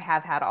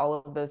have had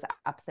all of those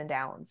ups and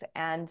downs.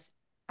 And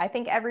I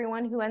think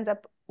everyone who ends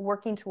up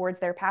working towards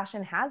their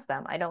passion has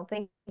them. I don't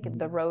think the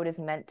Mhm. road is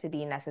meant to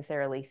be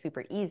necessarily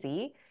super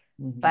easy,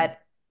 Mhm. but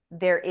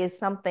there is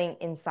something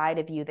inside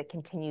of you that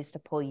continues to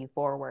pull you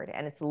forward.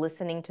 And it's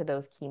listening to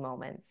those key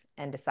moments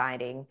and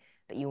deciding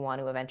that you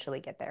want to eventually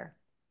get there.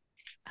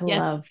 I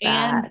Yes, love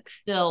and that.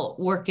 still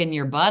working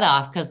your butt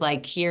off because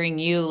like hearing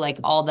you like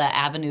all the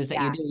avenues that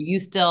you Yeah. do, you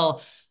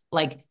still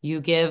like you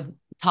give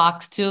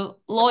talks to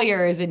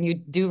lawyers and you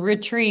do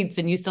retreats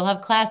and you still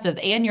have classes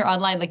and you're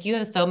online. Like you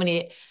have so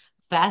many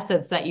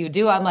facets that you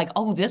do. I'm like,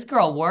 oh, this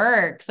girl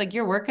works. Like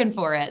you're working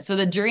for it. So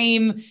the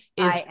dream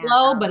is I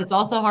flow, but am. it's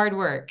also hard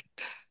work.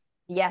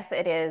 Yes,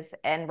 it is.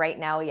 And right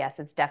now, yes,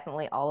 it's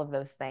definitely all of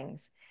those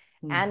things.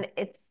 Mm, And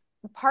it's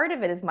part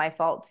of it is my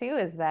fault too,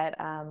 is that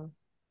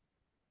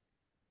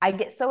I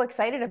get so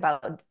excited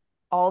about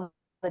all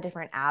the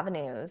different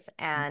avenues.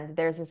 And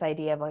there's this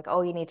idea of like,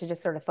 oh, you need to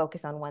just sort of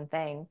focus on one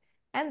thing.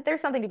 And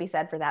there's something to be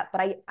said for that.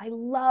 But I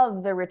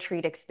love the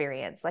retreat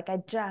experience. Like,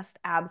 I just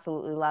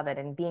absolutely love it.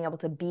 And being able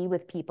to be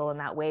with people in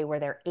that way where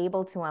they're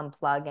able to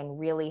unplug and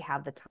really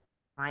have the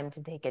time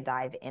to take a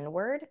dive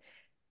inward.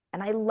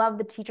 And I love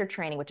the teacher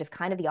training, which is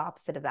kind of the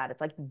opposite of that.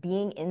 It's like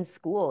being in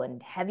school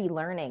and heavy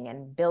learning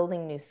and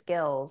building new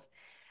skills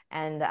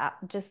and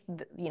just,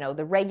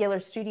 the regular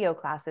studio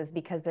classes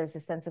because there's a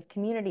sense of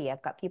community.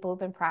 I've got people who've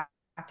been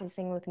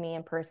practicing with me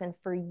in person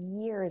for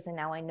years and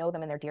now I know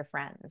them and they're dear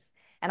friends.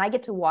 And I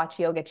get to watch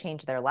yoga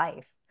change their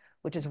life,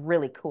 which is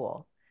really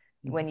cool.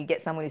 mm, When you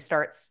get someone who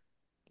starts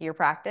your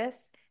practice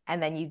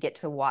and then you get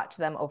to watch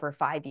them over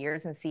 5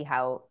 years and see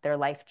how their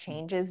life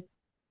changes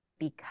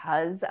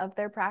because of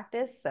their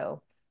practice.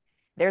 So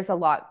there's a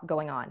lot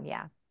going on.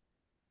 Yeah.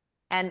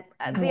 And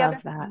I mm, the other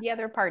love that. the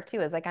other part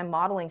too is like I'm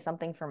modeling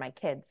something for my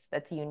kids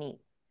that's unique.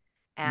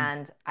 mm,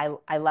 And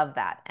I love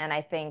that. And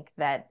I think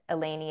that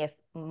Eleni, if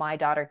my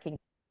daughter can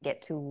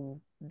get to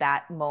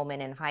that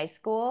moment in high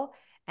school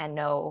and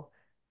know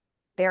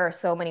there are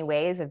so many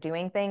ways of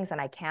doing things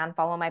and I can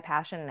follow my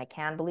passion and I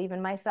can believe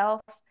in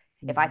myself,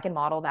 if I mm, can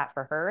model that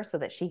for her so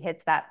that she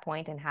hits that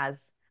point and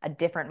has a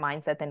different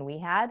mindset than we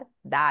had,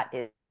 that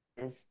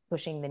is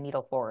pushing the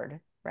needle forward,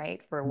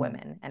 right, for mm,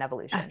 women and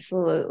evolution.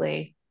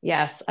 Absolutely.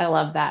 Yes, I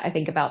love that. I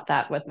think about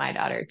that with my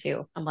daughter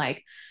too. I'm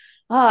like,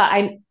 oh,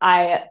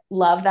 I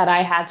love that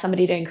I had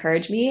somebody to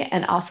encourage me.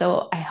 And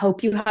also I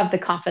hope you have the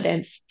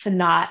confidence to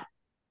not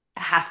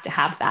have to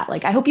have that.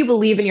 Like I hope you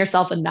believe in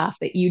yourself enough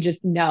that you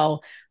just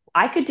know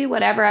I could do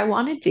whatever I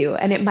want to do.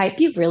 And it might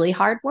be really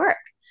hard work,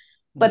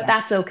 but Yeah.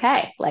 that's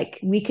okay. Like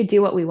we could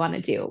do what we want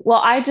to do. Well,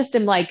 I just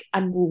am like,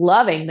 I'm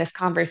loving this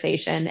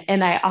conversation.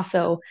 And I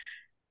also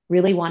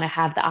really want to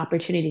have the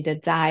opportunity to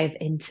dive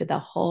into the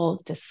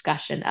whole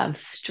discussion of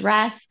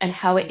stress and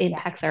how it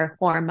Yeah. impacts our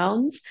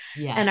hormones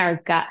and yes.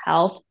 our gut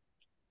health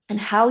and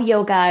how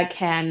yoga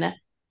can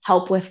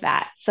help with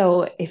that.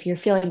 So if you're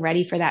feeling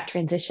ready for that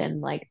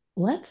transition, like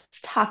let's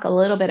talk a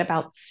little bit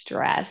about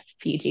stress,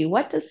 Fiji.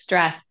 What does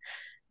stress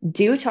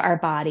do to our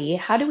body?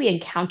 How do we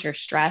encounter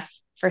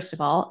stress, first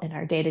of all, in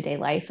our day to day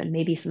life? And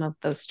maybe some of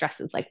those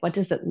stresses, like what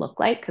does it look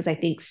like? Because I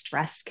think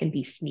stress can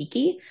be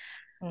sneaky.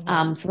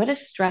 Hmm. So, what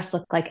does stress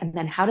look like? And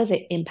then how does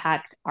it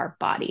impact our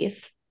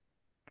bodies?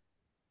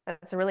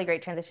 That's a really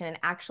great transition. And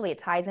actually, it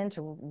ties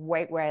into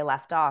right where I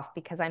left off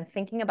because I'm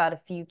thinking about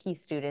a few key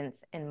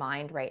students in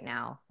mind right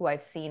now who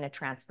I've seen a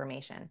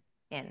transformation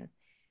in.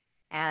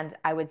 And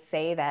I would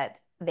say that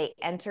they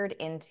entered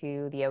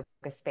into the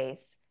yoga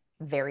space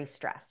very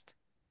stressed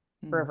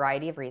for a Mm,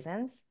 variety of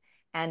reasons.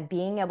 And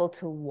being able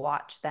to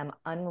watch them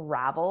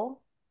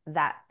unravel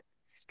that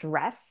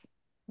stress,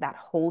 that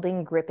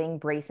holding, gripping,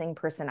 bracing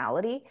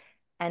personality,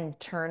 and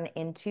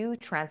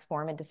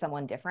transform into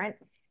someone different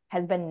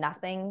has been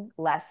nothing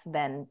less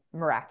than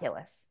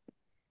miraculous.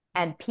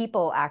 And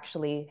people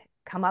actually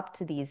come up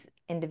to these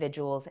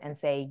individuals and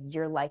say,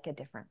 you're like a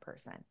different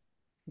person,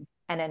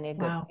 and in a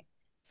good Wow. way.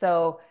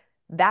 So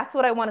that's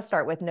what I want to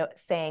start with,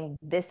 saying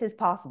this is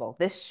possible.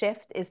 This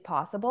shift is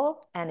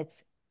possible, and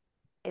it's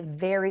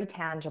very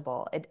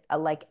tangible. It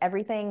like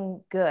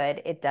everything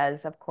good, it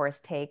does, of course,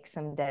 take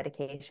some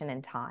dedication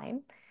and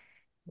time,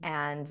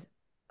 and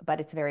but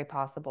it's very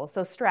possible.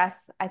 So stress,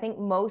 I think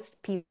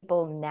most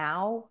people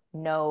now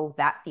know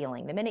that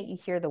feeling. The minute you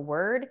hear the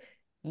word,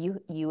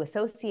 you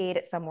associate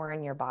it somewhere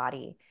in your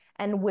body.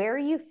 And where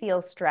you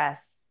feel stress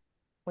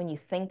when you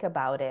think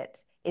about it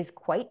is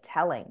quite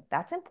telling.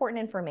 That's important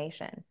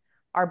information.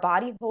 Our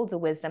body holds a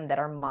wisdom that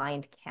our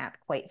mind can't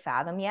quite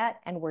fathom yet,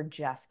 and we're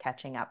just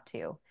catching up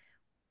to.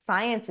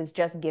 Science is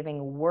just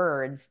giving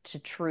words to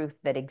truth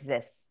that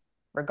exists,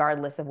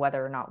 regardless of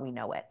whether or not we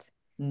know it.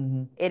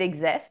 mhm, It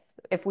exists.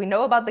 If we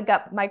know about the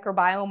gut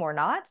microbiome or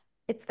not,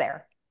 it's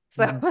there.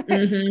 So mhm,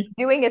 Hmm.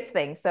 doing its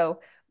thing.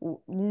 So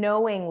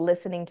knowing,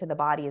 listening to the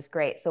body is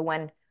great. So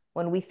when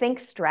we think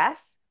stress,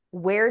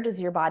 where does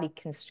your body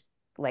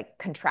like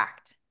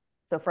contract?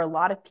 So for a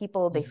lot of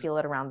people, they yeah, feel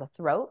it around the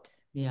throat,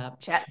 yeah,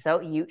 chest, so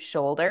you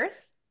shoulders.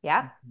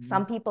 Yeah. mhm,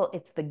 Some people,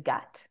 it's the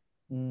gut,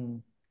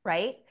 mm,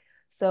 right?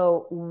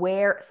 So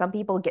where some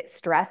people get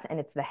stress and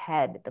it's the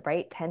head, the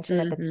right tension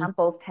at the Hmm.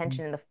 temples,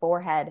 mm, tension in the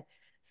forehead.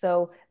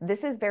 So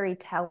this is very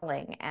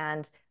telling.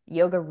 And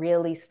yoga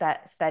really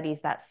studies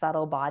that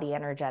subtle body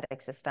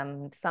energetic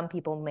system. Some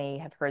people may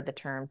have heard the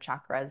term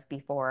chakras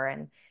before,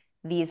 and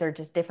these are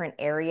just different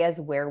areas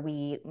where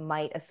we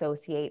might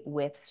associate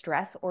with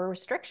stress or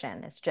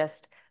restriction. It's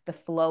just the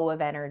flow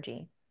of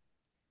energy.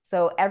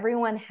 So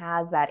everyone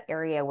has that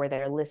area where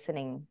they're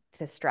listening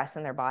to stress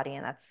in their body.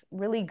 And that's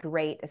really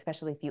great,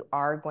 especially if you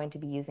are going to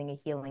be using a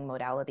healing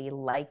modality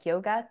like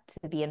yoga,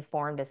 to be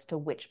informed as to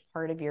which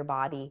part of your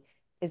body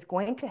is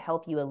going to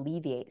help you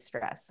alleviate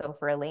stress. So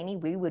for Eleni,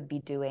 we would be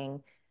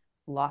doing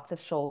lots of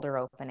shoulder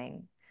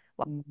opening,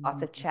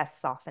 lots of Mm-hmm.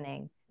 chest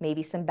softening,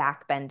 maybe some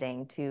back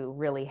bending to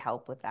really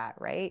help with that,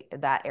 right?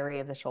 That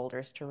area of the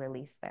shoulders to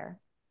release there.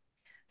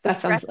 So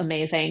That sounds stress,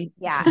 amazing.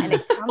 yeah, and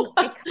it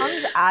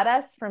comes at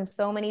us from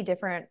so many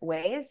different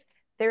ways.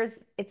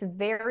 It's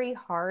very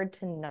hard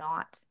to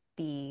not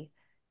be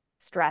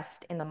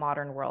stressed in the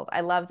modern world.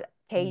 I loved,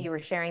 Kay, you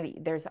were sharing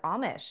that there's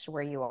Amish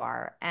where you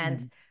are. And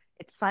Mm-hmm.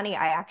 it's funny,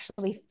 I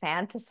actually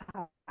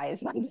fantasize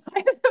sometimes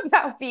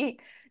about being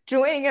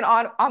joining an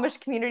Amish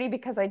community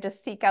because I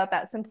just seek out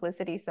that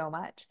simplicity so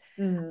much.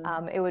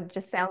 Mm. It would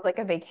just sound like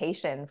a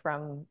vacation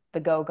from the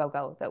go, go,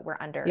 go that we're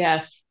under.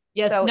 Yes.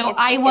 Yes, So no,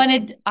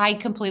 I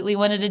completely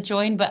wanted to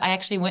join, but I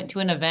actually went to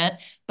an event,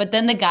 but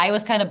then the guy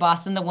was kind of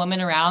bossing the woman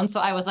around. So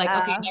I was like,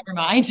 okay, uh, never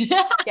mind.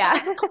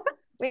 yeah.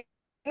 We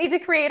need to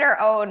create our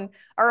own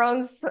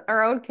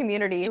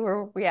community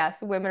where, yes,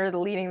 women are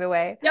leading the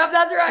way. Yep,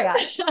 that's Yeah.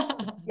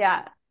 right.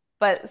 Yeah.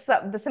 But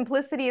so the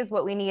simplicity is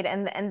what we need.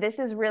 And this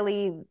is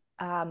really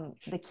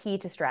the key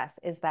to stress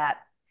is that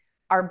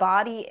our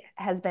body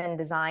has been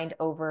designed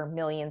over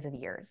millions of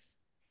years.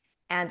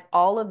 And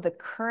all of the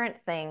current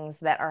things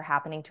that are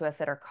happening to us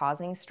that are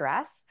causing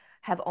stress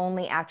have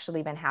only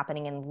actually been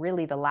happening in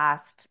really the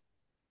last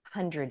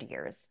 100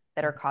 years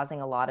that are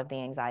causing a lot of the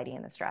anxiety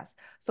and the stress.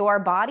 So our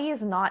body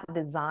is not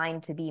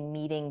designed to be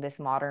meeting this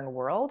modern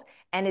world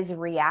and is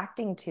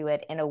reacting to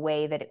it in a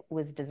way that it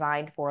was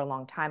designed for a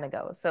long time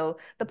ago. So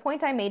the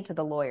point I made to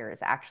the lawyers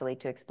actually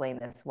to explain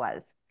this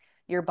was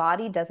your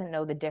body doesn't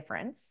know the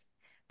difference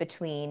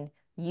between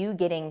you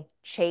getting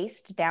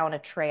chased down a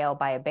trail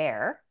by a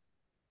bear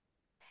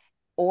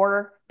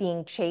or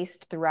being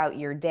chased throughout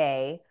your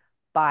day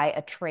by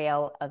a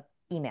trail of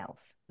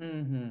emails,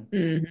 Hmm.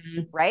 Hmm.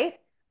 right?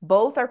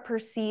 Both are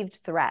perceived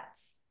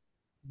threats.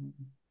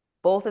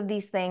 Both of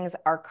these things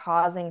are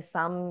causing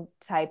some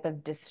type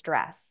of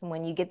distress.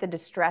 When you get the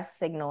distress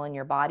signal in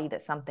your body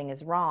that something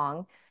is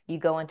wrong, you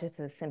go into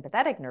the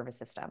sympathetic nervous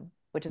system,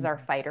 which is our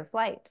fight or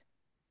flight.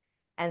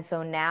 And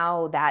so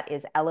now that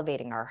is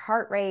elevating our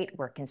heart rate.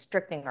 We're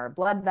constricting our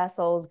blood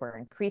vessels. We're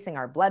increasing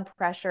our blood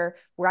pressure.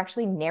 We're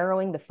actually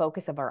narrowing the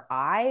focus of our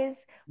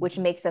eyes, which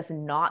makes us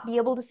not be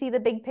able to see the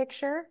big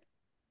picture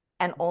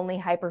and only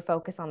hyper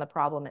focus on the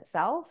problem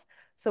itself.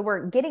 So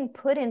we're getting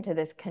put into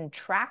this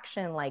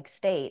contraction like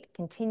state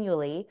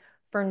continually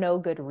for no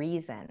good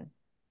reason.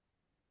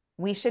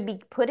 We should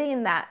be put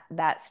in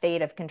that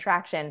state of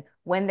contraction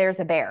when there's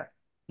a bear.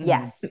 Hmm.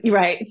 Yes,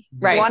 Right. we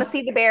Right. want to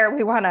see the bear,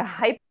 we want to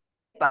hype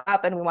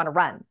up and we want to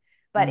run.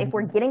 But if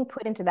we're Hmm. getting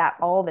put into that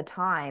all the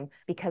time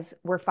because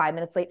we're 5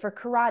 minutes late for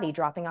karate,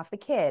 dropping off the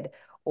kid,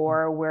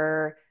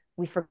 or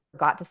we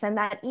forgot to send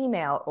that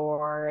email,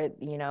 or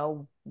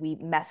we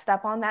messed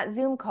up on that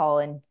Zoom call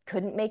and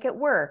couldn't make it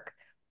work.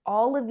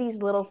 All of these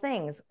little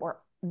things, or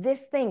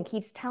this thing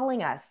keeps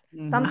telling us A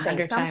Hmm. something,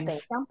 hundred times.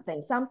 something,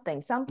 something,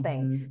 something,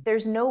 something. Hmm.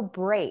 There's no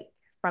break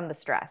from the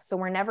stress. So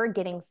we're never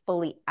getting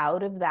fully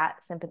out of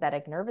that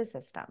sympathetic nervous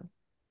system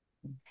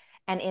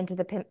and into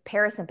the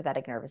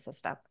parasympathetic nervous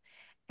system.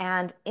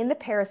 And in the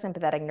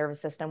parasympathetic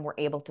nervous system, we're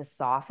able to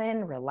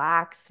soften,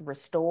 relax,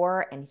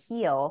 restore, and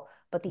heal.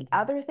 But the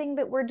other thing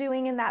that we're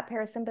doing in that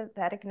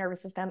parasympathetic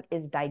nervous system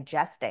is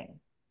digesting.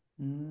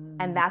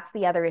 And Hmm. that's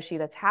the other issue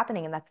that's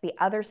happening. And that's the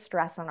other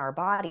stress on our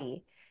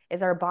body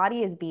is our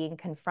body is being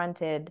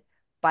confronted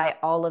by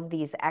all of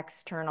these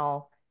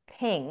external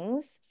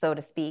pings, so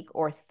to speak,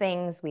 or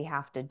things we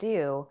have to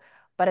do,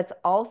 but it's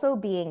also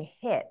being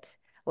hit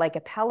like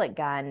a pellet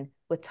gun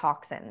with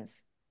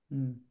toxins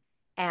Hmm.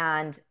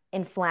 and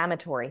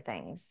inflammatory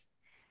things.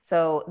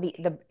 So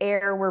the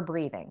air we're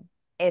breathing,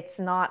 it's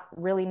not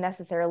really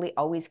necessarily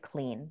always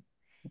clean.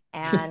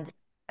 And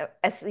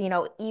as you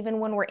know, even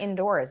when we're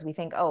indoors, we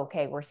think, oh,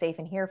 okay, we're safe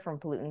in here from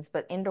pollutants,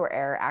 but indoor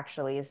air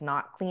actually is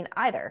not clean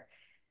either.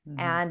 Hmm.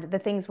 And the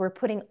things we're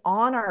putting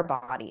on our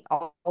body,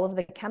 all of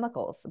the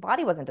chemicals, the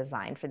body wasn't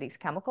designed for these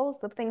chemicals.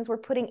 The things we're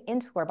putting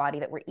into our body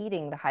that we're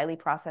eating, the highly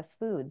processed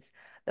foods,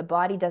 the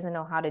body doesn't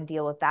know how to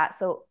deal with that.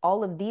 So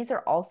all of these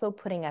are also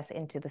putting us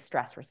into the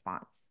stress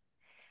response.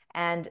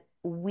 And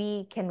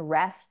we can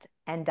rest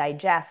and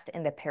digest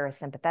in the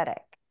parasympathetic.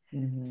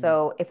 Hmm.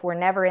 So if we're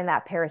never in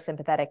that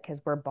parasympathetic because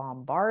we're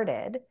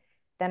bombarded,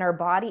 then our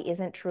body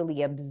isn't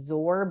truly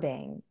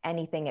absorbing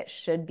anything it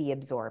should be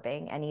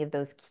absorbing, any of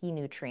those key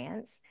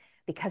nutrients,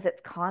 because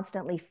it's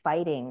constantly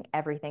fighting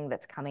everything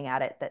that's coming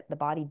at it that the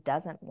body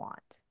doesn't want.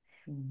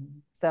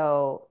 Hmm.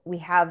 So we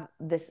have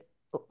this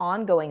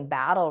ongoing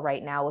battle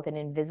right now with an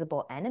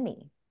invisible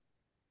enemy,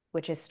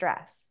 which is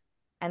stress.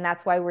 And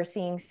that's why we're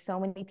seeing so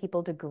many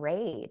people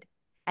degrade.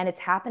 And it's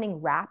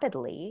happening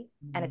rapidly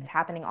and Hmm. it's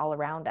happening all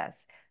around us.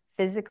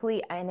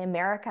 Physically, in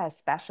America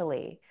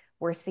especially,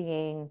 we're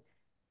seeing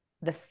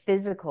the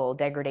physical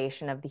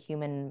degradation of the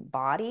human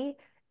body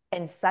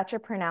in such a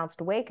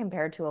pronounced way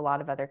compared to a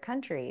lot of other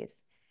countries.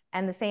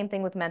 And the same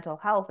thing with mental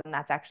health. And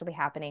that's actually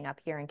happening up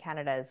here in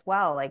Canada as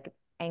well. Like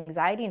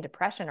anxiety and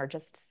depression are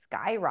just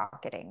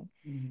skyrocketing.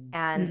 Mm-hmm.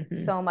 And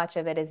Mm-hmm. so much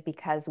of it is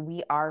because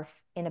we are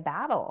in a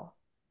battle,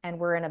 and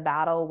we're in a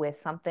battle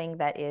with something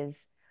that is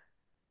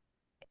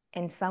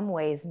in some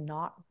ways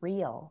not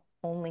real,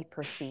 only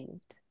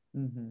perceived.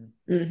 Mm-hmm.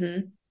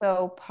 Mm-hmm.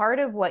 So part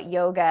of what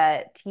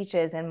yoga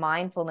teaches and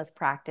mindfulness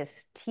practice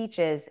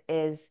teaches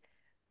is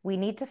we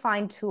need to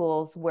find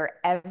tools where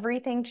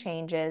everything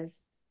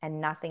changes and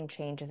nothing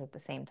changes at the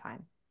same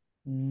time.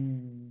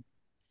 Mm.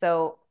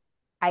 So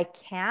I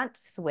can't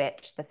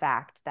switch the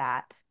fact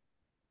that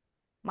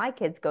my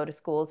kids go to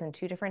schools in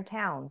two different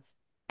towns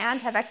and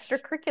have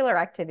extracurricular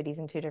activities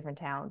in two different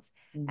towns.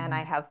 And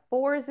I Mm-hmm. have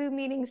 4 Zoom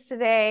meetings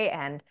today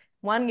and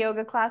one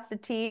yoga class to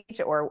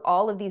teach, or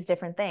all of these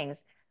different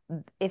things.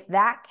 If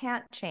that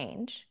can't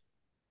change,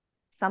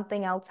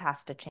 something else has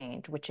to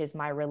change, which is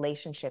my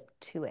relationship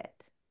to it.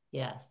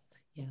 Yes.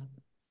 Yeah.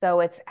 So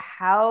it's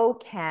how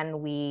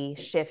can we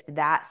shift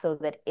that so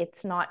that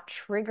it's not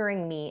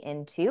triggering me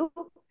into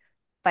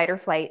fight or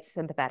flight,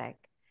 sympathetic.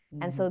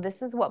 And Mm-hmm. so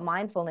this is what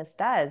mindfulness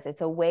does.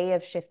 It's a way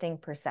of shifting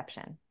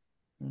perception.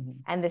 Mm-hmm.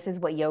 And this is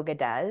what yoga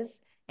does,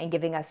 and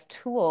giving us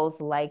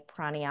tools like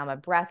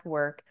pranayama breath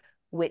work,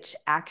 which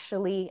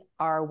actually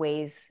are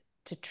ways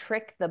to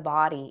trick the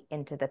body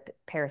into the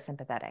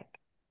parasympathetic.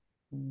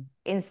 Mm-hmm.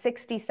 In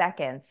 60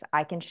 seconds,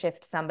 I can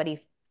shift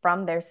somebody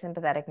from their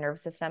sympathetic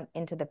nervous system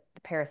into the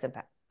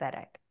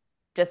parasympathetic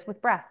just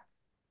with breath.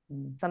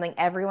 Something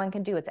everyone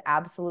can do. It's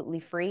absolutely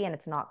free and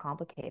it's not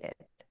complicated.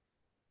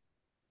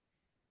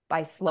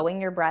 By slowing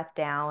your breath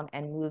down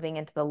and moving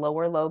into the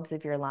lower lobes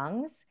of your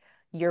lungs,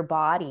 your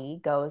body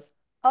goes,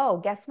 oh,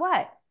 guess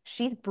what?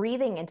 She's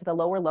breathing into the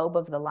lower lobe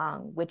of the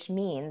lung, which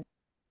means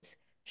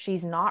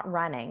she's not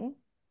running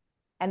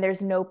and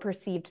there's no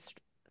perceived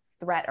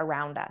threat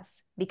around us,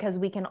 because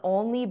we can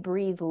only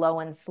breathe low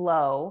and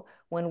slow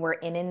when we're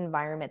in an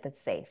environment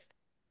that's safe.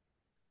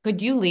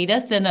 Could you lead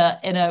us in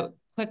a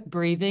quick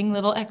breathing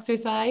little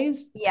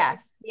exercise? Yes.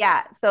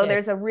 Yeah. So Yeah.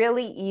 there's a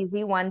really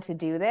easy one to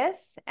do this,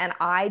 and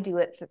I do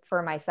it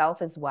for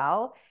myself as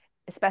well,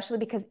 especially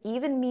because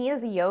even me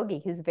as a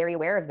yogi who's very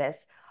aware of this,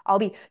 I'll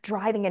be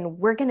driving and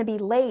we're going to be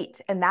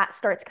late, and that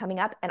starts coming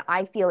up, and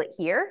I feel it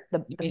here,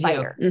 the Me too.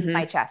 fighter in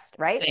my Mm-hmm. chest,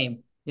 right?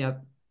 Same.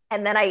 Yep.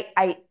 And then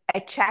I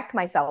check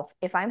myself.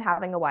 If I'm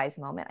having a wise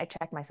moment, I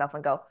check myself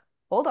and go,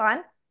 hold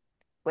on,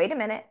 wait a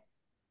minute,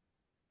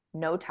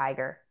 no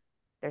tiger.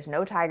 There's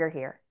no tiger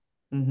here.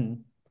 Mm-hmm.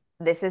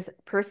 This is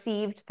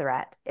perceived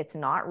threat. It's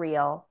not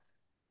real.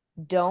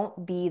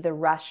 Don't be the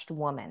rushed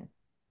woman,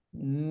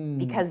 Mm.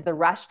 because the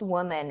rushed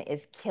woman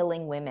is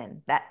killing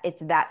women. That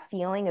it's that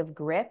feeling of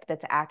grip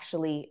that's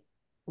actually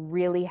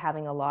really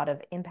having a lot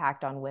of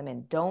impact on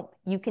women. Don't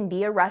You can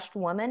be a rushed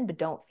woman, but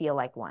don't feel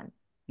like one.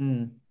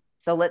 Mm.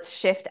 So let's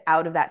shift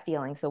out of that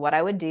feeling. So what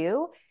I would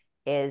do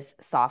is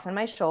soften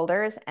my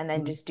shoulders and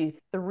then Mm. just do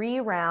 3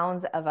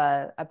 rounds of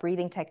a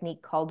breathing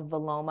technique called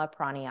Viloma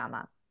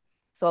Pranayama.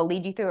 So I'll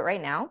lead you through it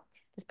right now.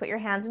 Just put your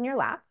hands in your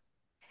lap.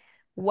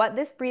 What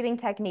this breathing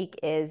technique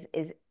is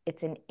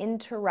it's an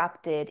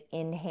interrupted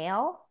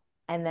inhale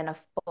and then a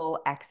full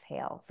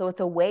exhale. So it's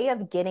a way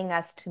of getting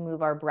us to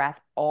move our breath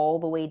all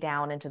the way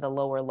down into the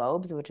lower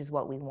lobes, which is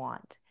what we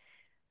want.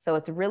 So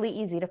it's really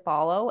easy to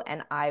follow,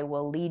 and I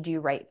will lead you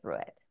right through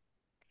it.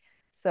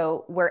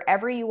 So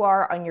wherever you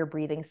are on your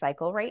breathing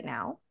cycle right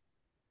now,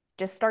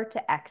 just start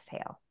to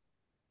exhale.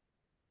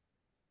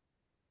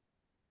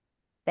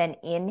 Then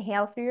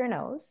inhale through your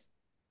nose,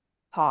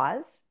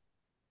 pause,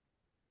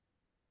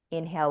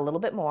 inhale a little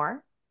bit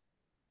more,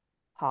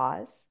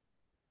 pause,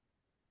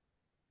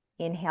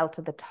 inhale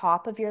to the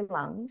top of your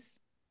lungs,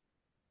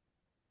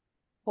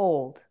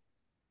 hold,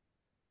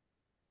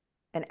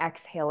 and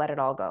exhale, let it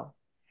all go.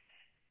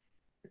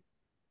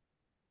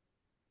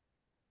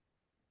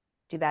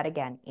 Do that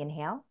again.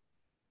 Inhale,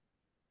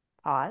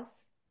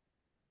 pause,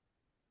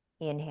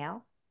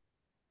 inhale,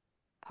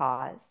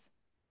 pause,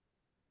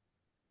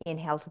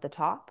 inhale to the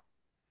top,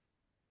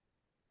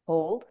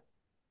 hold,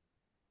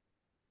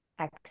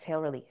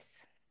 exhale,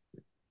 release.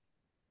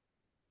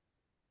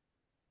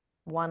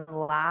 One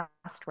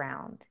last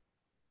round.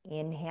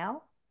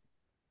 Inhale,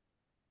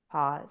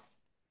 pause,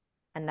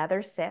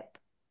 another sip,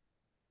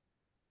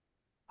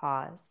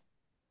 pause,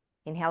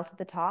 inhale to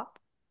the top,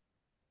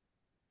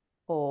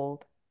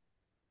 hold,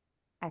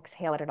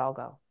 exhale, let it all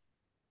go.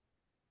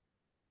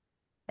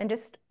 And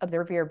just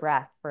observe your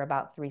breath for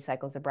about 3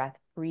 cycles of breath,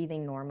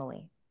 breathing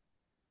normally.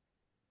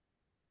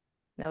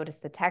 Notice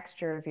the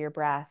texture of your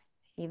breath,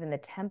 even the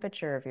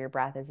temperature of your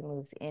breath as it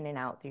moves in and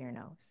out through your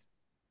nose.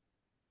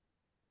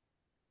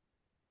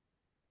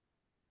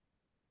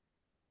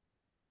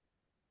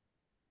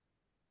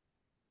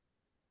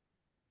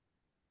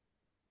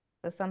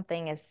 So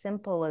something as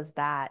simple as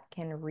that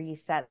can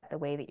reset the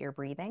way that you're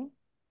breathing,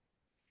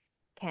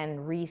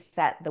 can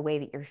reset the way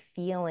that you're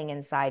feeling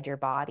inside your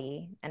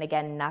body. And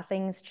again,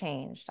 nothing's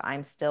changed.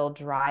 I'm still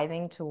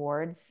driving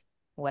towards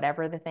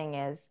whatever the thing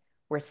is.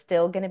 We're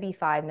still going to be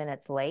 5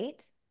 minutes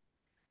late,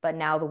 but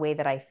now the way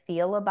that I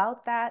feel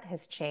about that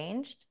has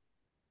changed.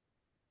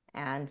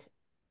 and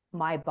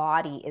my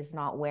body is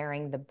not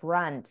wearing the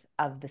brunt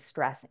of the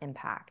stress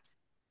impact.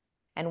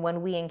 And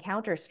when we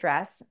encounter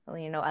stress,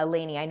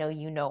 Eleni, I know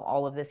you know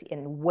all of this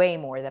in way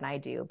more than I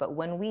do, but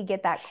when we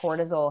get that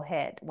cortisol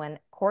hit, when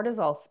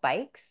cortisol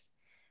spikes,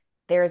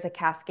 there's a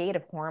cascade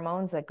of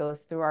hormones that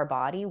goes through our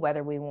body,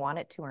 whether we want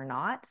it to or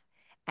not.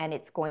 And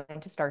it's going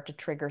to start to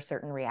trigger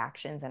certain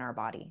reactions in our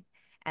body,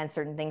 and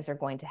certain things are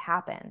going to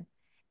happen.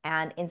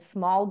 And in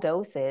small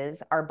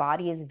doses, our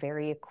body is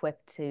very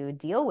equipped to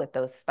deal with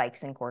those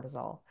spikes in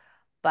cortisol.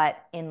 But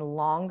in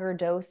longer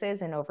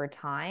doses and over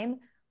time,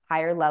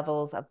 higher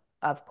levels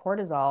of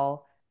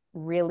cortisol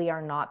really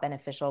are not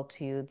beneficial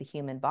to the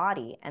human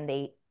body. And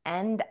they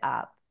end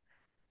up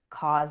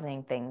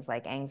causing things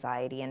like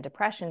anxiety and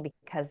depression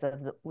because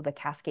of the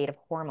cascade of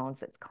hormones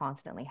that's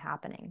constantly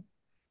happening.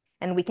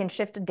 And we can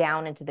shift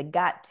down into the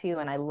gut too.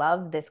 And I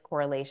love this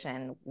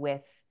correlation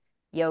with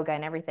yoga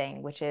and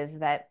everything, which is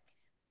that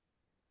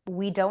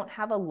we don't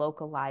have a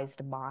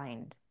localized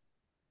mind.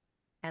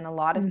 And a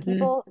lot of Mm-hmm.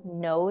 people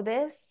know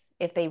this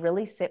if they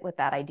really sit with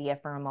that idea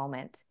for a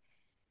moment.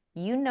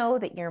 You know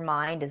that your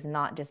mind is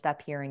not just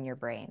up here in your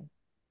brain.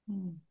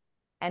 Mm.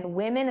 And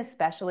women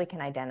especially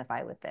can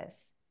identify with this.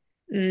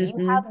 You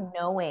Mm-hmm. have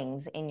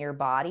knowings in your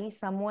body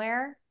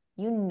somewhere.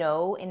 You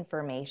know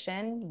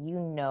information. You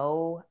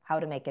know how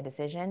to make a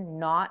decision,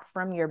 not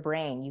from your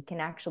brain. You can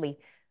actually,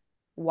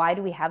 why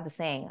do we have the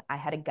saying, I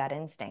had a gut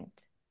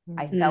instinct?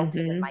 I Mm. felt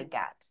it in Mm-hmm. my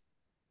gut.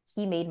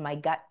 He made my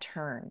gut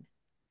turn,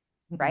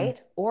 Mm.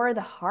 right? Or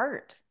the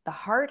heart. The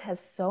heart has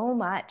so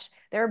much.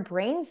 There are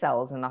brain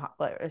cells in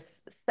the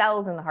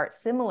cells in the heart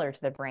similar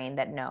to the brain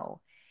that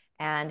know.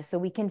 And so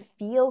we can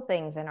feel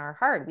things in our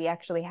heart. We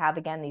actually have,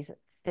 again, these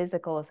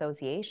physical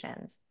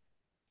associations.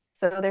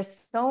 So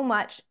there's so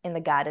much in the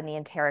gut and the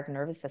enteric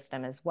nervous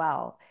system as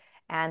well.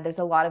 And there's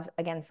a lot of,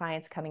 again,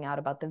 science coming out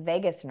about the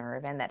vagus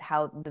nerve, and that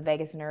how the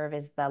vagus nerve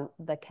is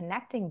the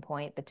connecting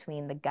point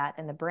between the gut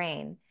and the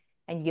brain.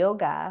 And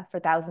yoga for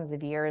thousands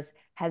of years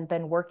has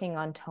been working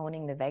on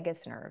toning the vagus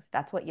nerve.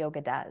 That's what yoga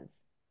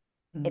does.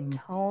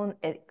 Mm.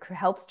 It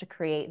helps to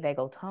create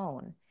vagal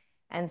tone.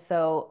 And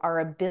so our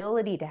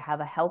ability to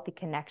have a healthy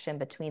connection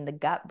between the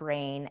gut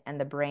brain and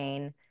the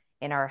brain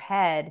in our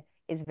head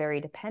is very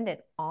dependent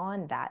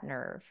on that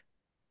nerve.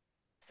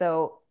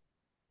 So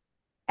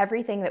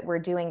everything that we're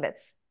doing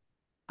that's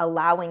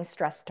allowing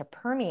stress to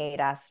permeate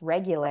us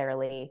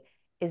regularly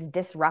is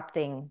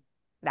disrupting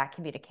that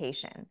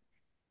communication.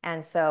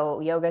 And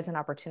so yoga is an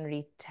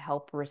opportunity to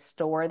help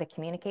restore the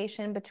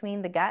communication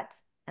between the gut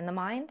and the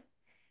mind,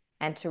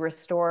 and to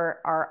restore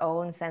our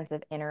own sense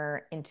of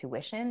inner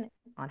intuition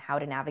on how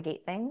to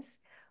navigate things,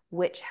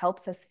 which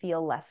helps us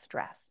feel less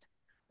stressed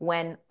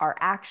when our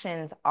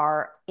actions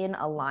are in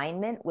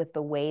alignment with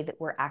the way that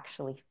we're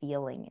actually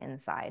feeling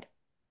inside.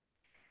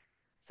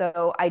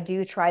 So I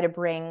do try to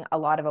bring a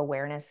lot of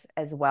awareness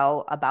as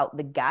well about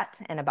the gut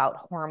and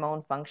about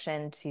hormone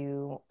function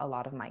to a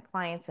lot of my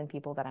clients and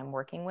people that I'm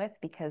working with,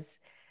 because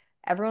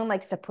everyone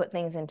likes to put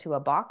things into a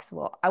box.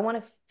 Well, I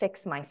want to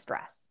fix my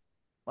stress.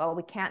 Well,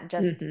 we can't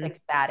just Mm-hmm. fix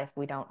that if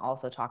we don't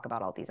also talk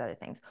about all these other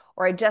things.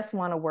 Or I just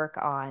want to work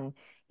on,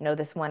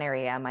 this one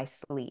area, my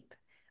sleep.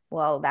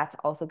 Well, that's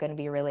also going to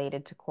be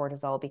related to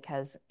cortisol,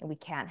 because we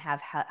can't have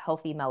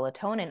healthy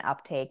melatonin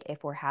uptake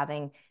if we're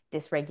having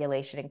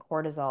dysregulation in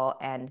cortisol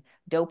and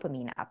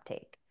dopamine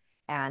uptake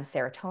and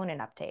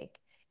serotonin uptake.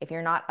 If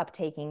you're not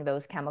uptaking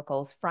those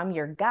chemicals from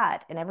your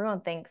gut, and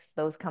everyone thinks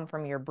those come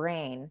from your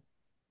brain,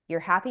 your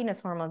happiness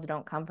hormones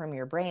don't come from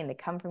your brain, they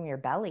come from your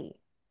belly.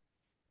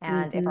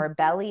 And if Mm-hmm. our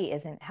belly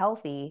isn't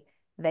healthy,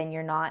 then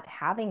you're not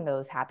having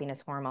those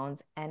happiness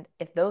hormones. And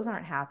if those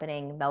aren't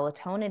happening,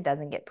 melatonin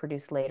doesn't get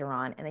produced later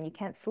on, and then you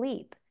can't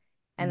sleep.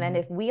 And then Mm.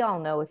 if we all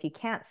know, if you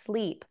can't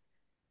sleep,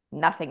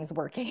 nothing's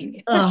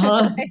working.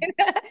 Uh-huh.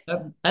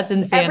 Right? That's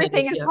insanity.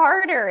 Everything is Yeah.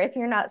 harder if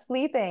you're not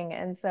sleeping.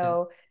 And Yeah.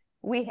 so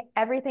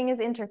everything is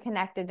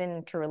interconnected and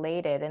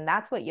interrelated. And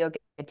that's what yoga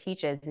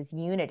teaches, is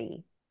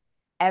unity.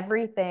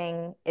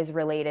 Everything is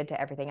related to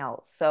everything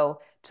else.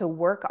 So to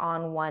work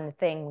on one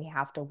thing, we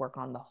have to work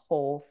on the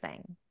whole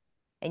thing.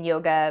 In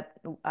yoga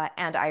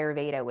and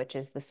Ayurveda, which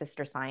is the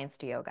sister science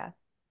to yoga,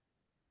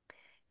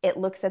 it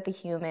looks at the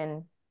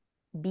human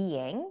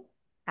being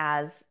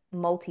as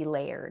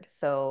multi-layered.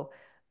 So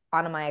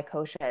Pranamaya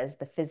Kosha is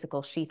the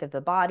physical sheath of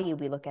the body.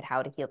 We look at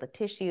how to heal the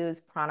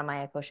tissues.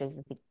 Pranamaya Kosha is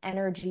the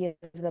energy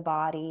of the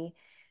body.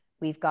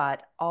 We've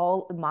got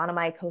all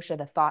Manomaya Kosha,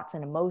 the thoughts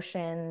and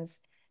emotions,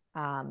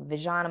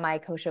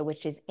 Vijnanamaya Kosha,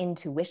 which is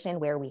intuition,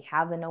 where we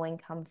have the knowing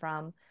come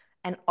from,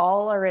 and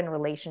all are in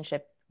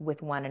relationship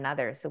with one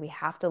another. So we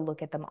have to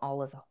look at them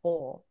all as a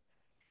whole.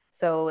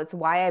 So it's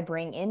why I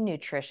bring in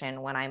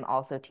nutrition when I'm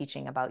also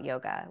teaching about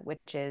yoga,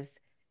 which is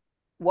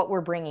what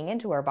we're bringing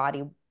into our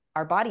body.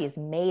 Our body is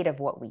made of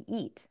what we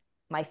eat.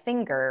 My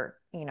finger,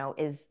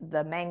 is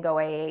the mango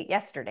I ate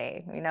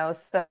yesterday,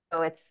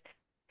 so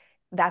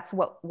that's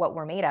what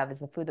we're made of, is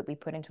the food that we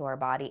put into our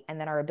body, and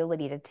then our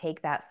ability to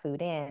take that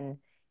food in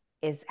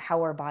is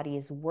how our body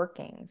is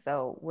working.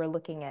 So we're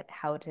looking at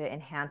how to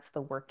enhance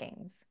the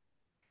workings.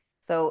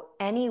 So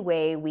any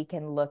way we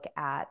can look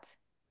at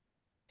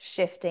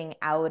shifting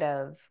out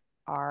of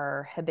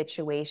our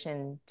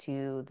habituation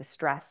to the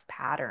stress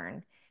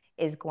pattern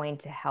is going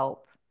to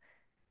help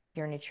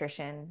your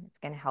nutrition. It's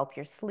going to help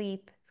your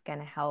sleep. It's going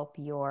to help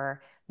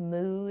your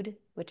mood,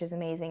 which is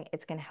amazing.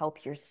 It's going to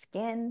help your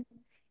skin.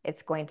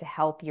 It's going to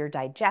help your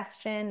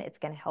digestion. It's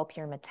going to help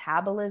your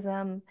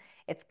metabolism.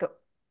 It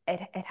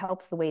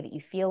helps the way that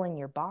you feel in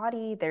your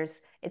body.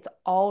 It's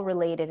all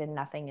related and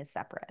nothing is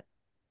separate.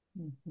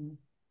 Mhm.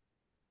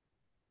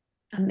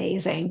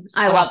 Amazing.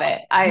 I Wow. love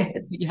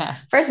it. Yeah.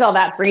 First of all,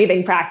 that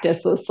breathing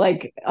practice was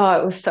like,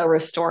 oh, it was so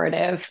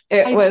restorative.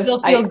 It I was,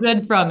 still feel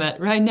good from it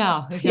right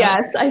now. Yep.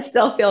 yes, I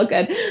still feel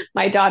good.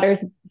 My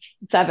daughter's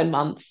 7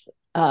 months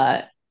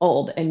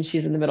old and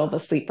she's in the middle of a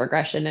sleep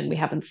regression and we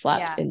haven't slept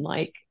Yeah. in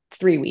like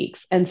 3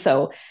 weeks. And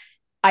so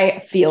I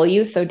feel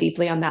you so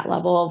deeply on that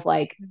level of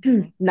like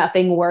Mhm.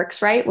 nothing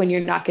works right when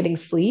you're not getting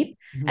sleep.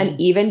 And Mhm.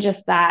 even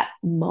just that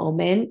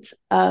moment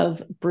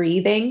of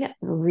breathing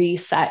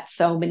reset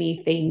so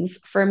many things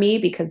for me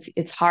because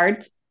it's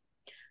hard.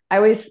 I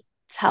always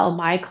tell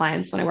my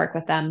clients when I work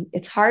with them,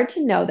 it's hard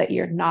to know that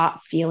you're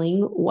not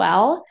feeling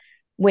well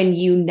when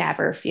you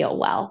never feel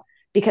well,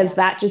 because Yeah.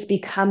 that just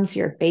becomes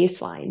your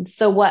baseline.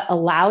 So, what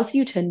allows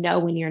you to know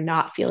when you're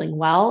not feeling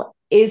well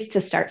is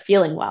to start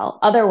feeling well.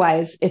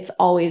 Otherwise, it's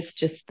always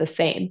just the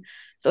same.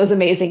 So, it was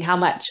amazing how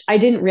much I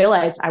didn't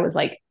realize I was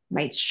like,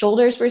 my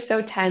shoulders were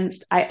so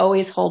tensed. I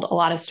always hold a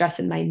lot of stress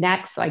in my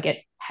neck. So, I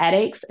get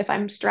headaches if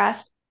I'm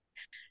stressed,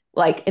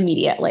 like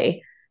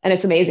immediately. And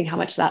it's amazing how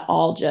much that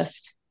all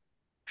just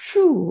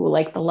whew,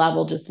 like the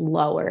level just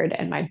lowered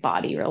and my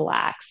body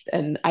relaxed.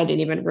 And I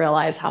didn't even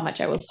realize how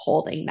much I was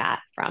holding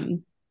that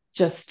from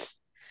just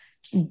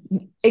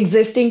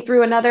existing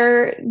through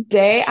another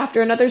day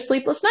after another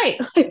sleepless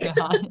night.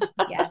 Yeah.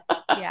 Yes.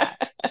 Yeah.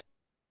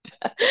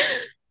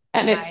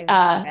 And it's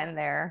I've been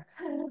there.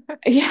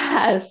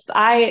 yes,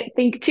 I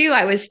think too.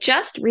 I was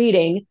just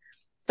reading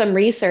some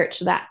research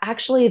that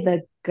actually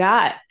the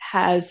gut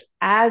has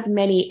as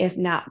many, if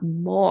not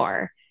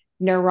more,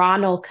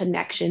 neuronal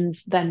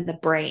connections than the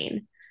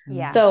brain.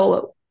 Yeah. Mhm.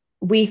 So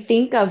we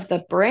think of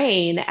the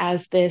brain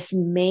as this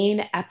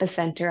main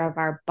epicenter of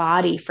our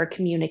body for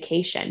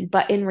communication,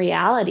 but in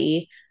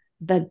reality,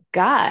 the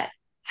gut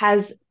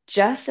has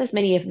just as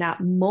many, if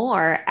not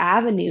more,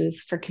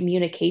 avenues for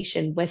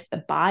communication with the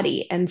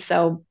body. And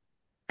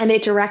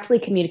it directly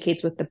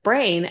communicates with the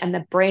brain, and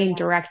the brain Yeah.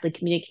 directly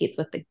communicates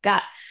with the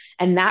gut.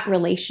 And that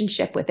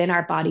relationship within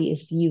our body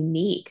is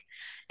unique.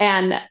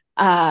 And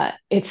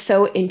it's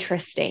so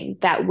interesting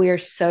that we're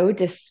so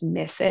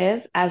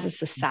dismissive as a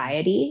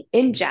society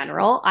in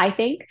general, I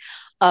think,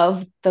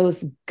 of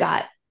those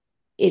gut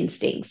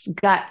instincts,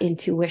 gut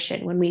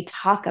intuition. When we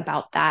talk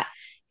about that,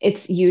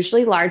 it's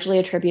usually largely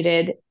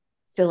attributed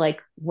to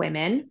like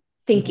women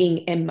Mhm.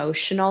 thinking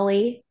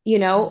emotionally, you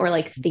know, or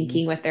like Mhm.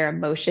 thinking with their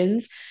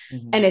emotions.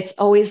 And Mhm. it's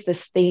always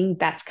this thing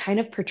that's kind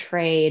of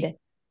portrayed,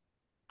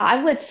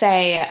 I would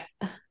say,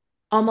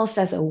 almost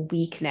as a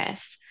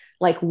weakness.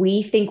 Like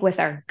we think with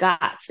our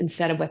guts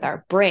instead of with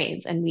our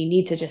brains. And we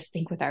need to just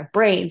think with our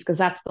brains because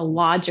that's the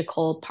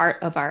logical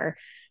part of our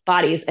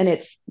bodies.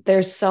 And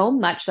there's so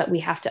much that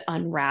we have to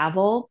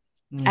unravel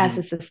as Mhm.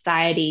 a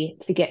society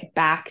to get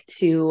back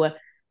to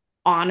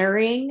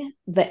honoring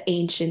the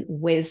ancient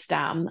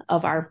wisdom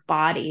of our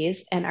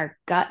bodies and our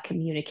gut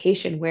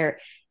communication, where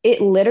it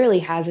literally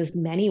has as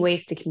many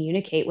ways to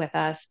communicate with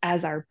us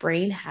as our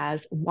brain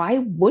has. Why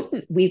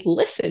wouldn't we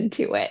listen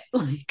to it?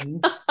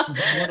 Mhm.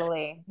 Mhm.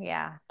 Totally.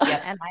 Yeah.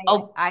 Yep. And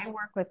Oh, I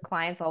work with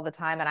clients all the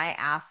time and I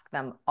ask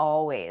them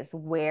always,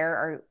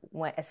 when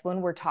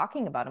we're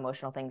talking about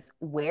emotional things,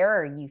 where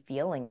are you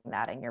feeling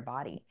that in your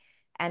body?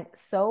 And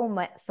so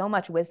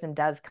much wisdom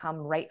does come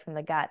right from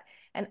the gut.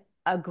 And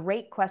a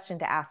great question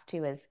to ask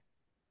too is,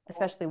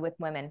 especially with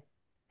women,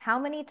 how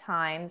many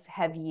times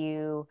have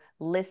you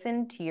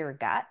listened to your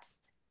gut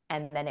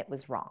and then it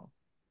was wrong?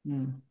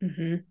 mm.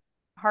 Mhm.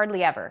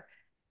 Hardly ever.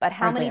 But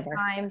how Hardly many ever.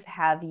 times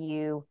have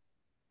you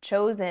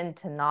chosen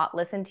to not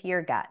listen to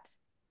your gut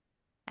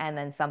and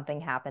then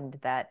something happened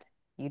that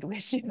you'd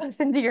wish you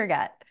listened to your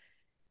gut?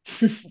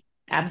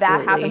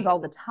 That happens Absolutely. all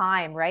the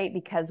time, right?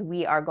 Because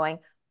we are going,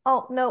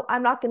 oh, no,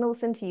 I'm not going to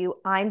listen to you.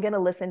 I'm going to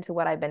listen to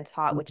what I've been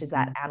taught, which is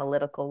that Mhm.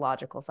 analytical,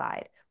 logical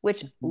side,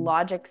 which Mhm.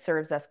 logic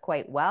serves us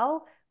quite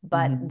well.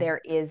 But Mhm.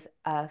 there is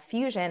a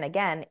fusion.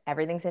 Again,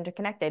 everything's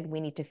interconnected. We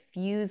need to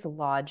fuse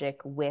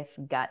logic with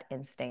gut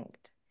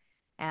instinct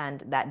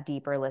and that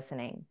deeper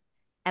listening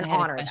I and had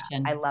a honor that.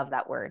 I question. love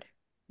that word.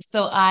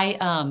 So I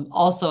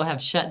also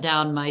have shut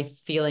down my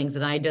feelings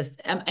and I just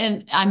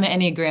and I'm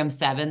an Enneagram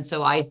 7,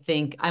 so I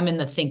think I'm in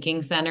the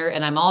thinking center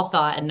and I'm all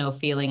thought and no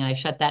feeling. I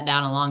shut that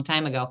down a long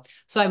time ago.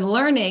 So I'm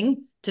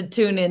learning to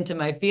tune into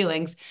my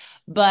feelings.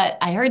 But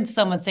I heard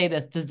someone say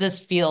this, does this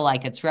feel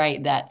like it's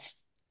right that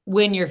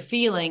when you're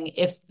feeling,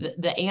 if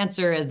the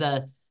answer is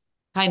a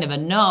kind of a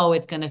no,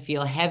 it's going to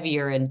feel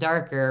heavier and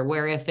darker.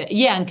 Where if it,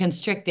 yeah, and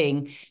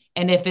constricting.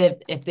 And if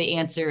the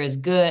answer is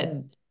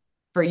good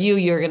for you,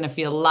 you're going to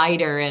feel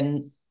lighter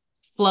and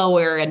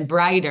flower and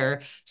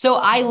brighter. So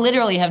I Mhm.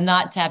 literally have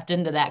not tapped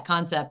into that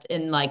concept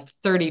in like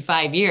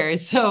 35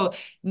 years. So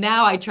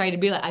now I try to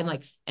be like, I'm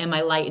like, am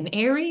I light and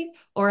airy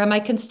or am I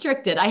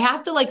constricted? I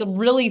have to like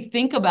really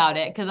think about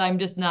it because I'm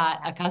just not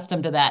Yeah.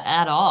 accustomed to that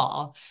at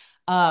all.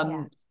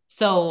 Yeah. Um,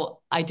 so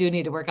I do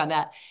need to work on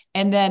that.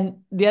 And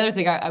then the other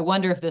thing, I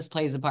wonder if this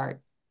plays a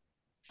part.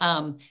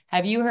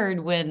 Have you heard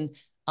when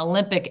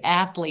Olympic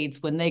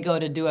athletes, when they go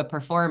to do a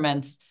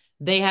performance,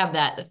 they have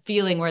that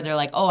feeling where they're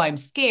like, oh, I'm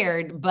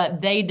scared,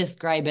 but they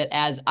describe it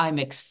as I'm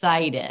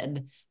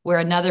excited, where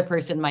another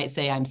person might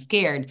say I'm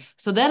scared.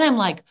 So then I'm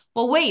like,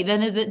 well, wait,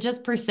 then is it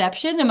just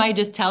perception? Am I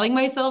just telling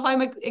myself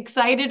I'm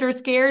excited or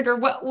scared? Or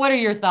what are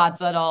your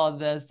thoughts on all of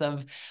this?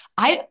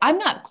 I'm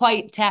not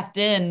quite tapped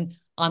in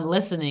on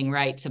listening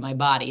right to my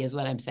body, is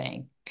what I'm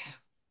saying.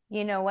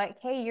 You know what,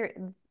 Kay,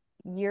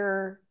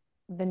 you're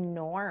the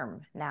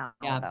norm now,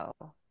 Yeah.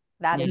 though.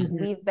 That is, Yeah. Mhm.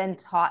 we've been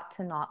taught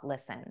to not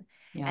listen.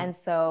 Yeah. And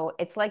so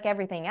it's like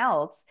everything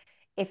else.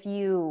 If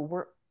you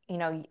were,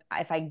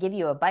 if I give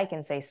you a bike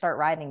and say, start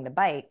riding the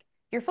bike,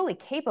 you're fully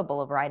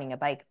capable of riding a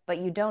bike, but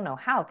you don't know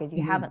how because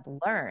you Mhm. haven't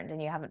learned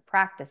and you haven't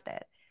practiced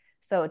it.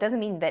 So it doesn't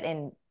mean that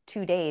in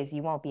 2 days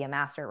you won't be a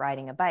master at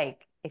riding a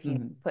bike if you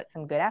Mhm. put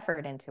some good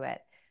effort into it.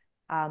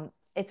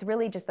 It's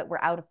really just that we're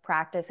out of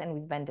practice and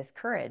we've been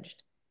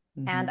discouraged.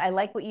 And Mhm. I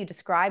like what you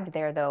described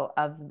there, though,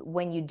 of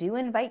when you do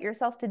invite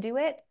yourself to do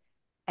it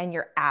and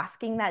you're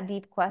asking that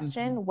deep Mhm.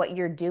 question, what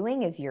you're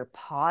doing is you're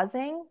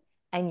pausing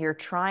and you're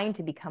trying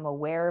to become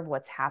aware of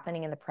what's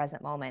happening in the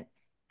present moment.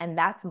 And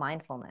that's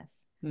mindfulness.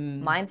 Mm,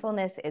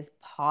 Mindfulness is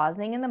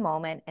pausing in the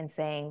moment and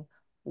saying,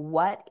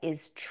 what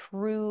is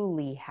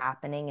truly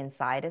happening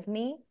inside of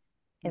me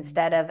mm,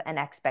 instead of an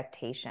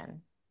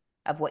expectation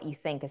of what you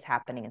think is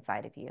happening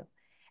inside of you.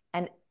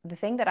 And the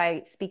thing that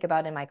I speak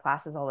about in my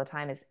classes all the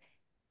time is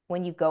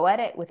when you go at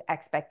it with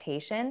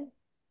expectation,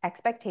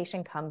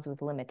 expectation comes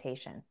with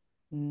limitation.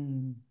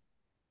 mm,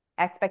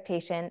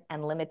 Expectation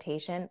and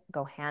limitation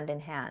go hand in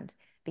hand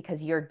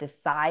because you're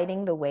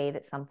deciding the way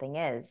that something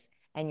is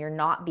and you're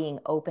not being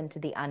open to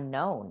the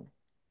unknown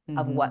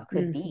of mhm, what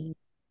could be. Mhm.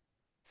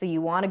 So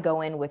you want to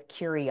go in with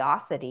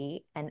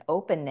curiosity and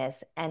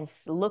openness and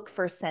look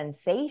for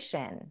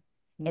sensation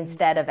mm,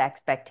 instead of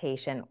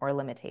expectation or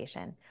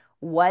limitation.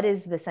 What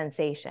is the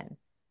sensation?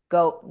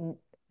 Go,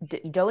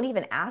 don't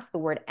even ask the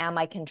word, am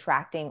I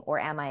contracting or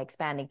am I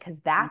expanding? Because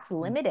that's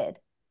mm. limited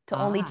to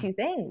only Ah, two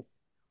things.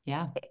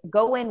 yeah,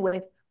 Go in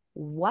with,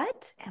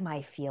 what am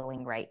I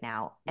feeling right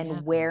now? yeah,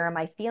 And where am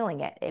I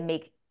feeling it?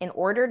 In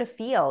order to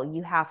feel,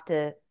 you have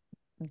to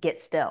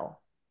get still.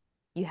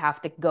 You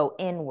have to go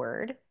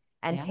inward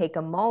and yeah. take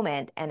a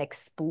moment and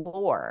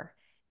explore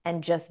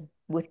and just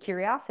with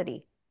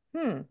curiosity.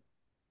 Hmm,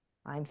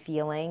 I'm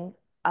feeling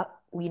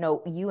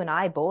you and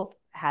I both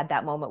had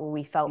that moment where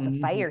we felt the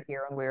Mhm. fire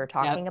here when we were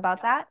talking Yep,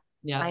 about that.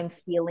 yep. I'm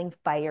feeling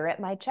fire at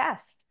my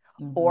chest,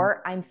 Mhm,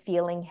 or I'm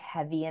feeling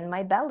heavy in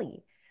my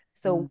belly.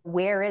 mm, So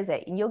where is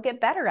it? And you'll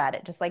get better at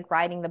it, just like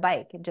riding the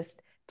bike.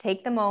 Just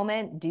take the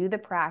moment, do the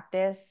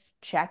practice,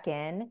 check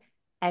in,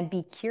 and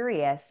be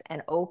curious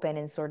and open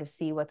and sort of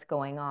see what's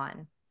going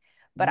on.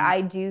 But mm,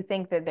 I do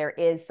think that there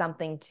is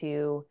something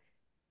to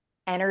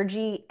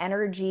energy.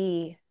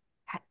 Energy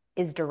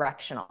is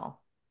directional.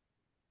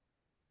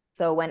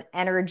 So when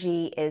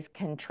energy is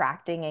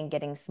contracting and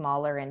getting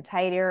smaller and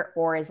tighter,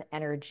 or is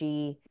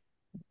energy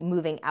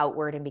moving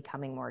outward and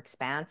becoming more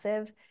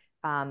expansive,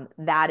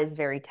 that is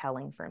very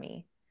telling for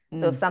me.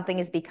 So if mm, something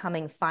is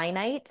becoming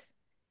finite,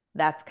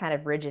 that's kind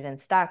of rigid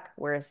and stuck.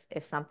 Whereas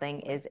if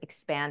something is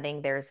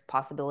expanding, there's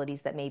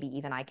possibilities that maybe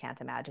even I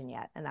can't imagine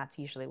yet. And that's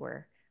usually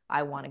where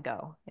I want to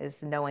go, is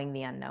knowing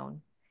the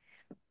unknown.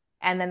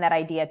 And then that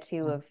idea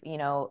too yeah, of,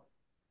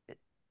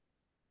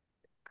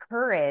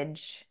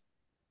 courage.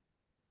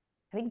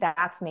 I think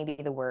that's maybe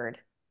the word,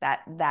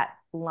 that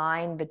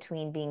line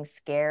between being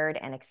scared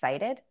and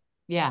excited.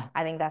 yeah.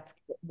 I think that's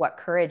what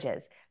courage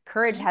is.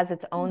 Courage Oh, has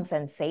its own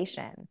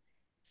sensation.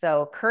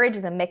 So courage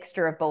is a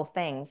mixture of both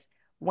things.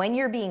 When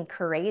you're being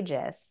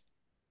courageous,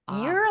 ah,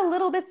 you're a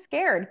little bit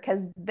scared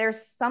because there's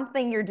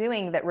something you're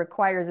doing that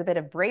requires a bit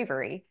of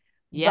bravery,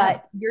 yes,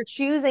 but you're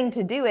choosing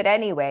to do it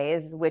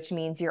anyways, which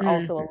means you're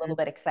also a little Mhm.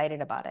 bit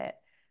excited about it.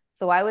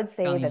 So I would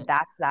say that brilliant.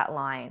 that's that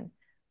line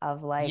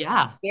of like,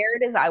 Yeah,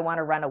 scared is I want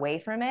to run away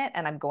from it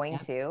and I'm going yeah.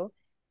 to,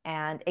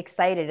 and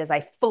excited is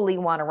I fully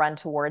want to run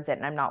towards it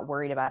and I'm not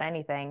worried about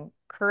anything.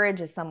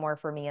 Courage is somewhere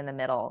for me in the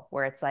middle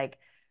where it's like,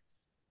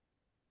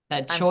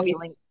 That I'm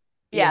feeling, choice.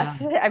 Yeah,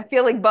 yes, I'm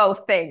feeling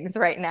both things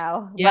right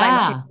now, but I'm yeah.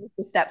 choosing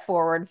to step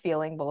forward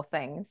feeling both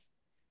things.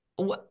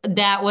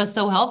 That was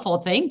so helpful.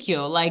 Thank you.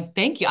 Like,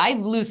 thank you. I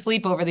lose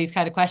sleep over these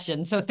kind of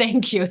questions. So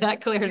thank you.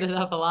 That cleared it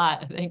up a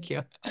lot. Thank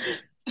you.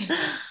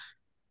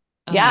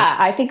 Oh my. Yeah,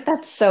 I think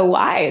that's so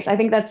wise. I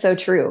think that's so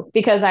true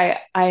because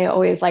I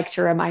always like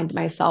to remind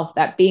myself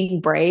that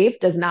being brave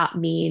does not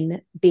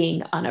mean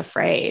being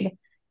unafraid.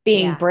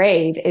 Being Yeah,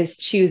 brave is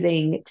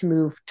choosing to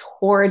move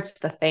towards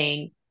the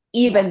thing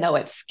yeah, even though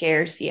it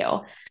scares you.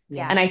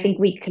 Yeah. yeah, And I think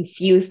we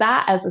confuse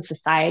that as a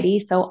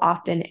society so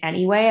often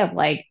anyway of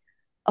like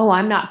oh,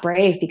 I'm not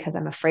brave because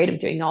I'm afraid of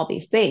doing all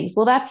these things.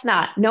 Well, that's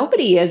not,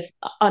 nobody is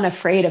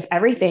unafraid of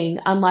everything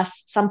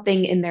unless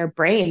something in their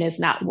brain is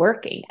not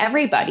working.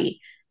 Everybody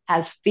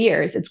has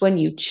fears. It's when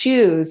you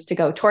choose to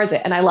go towards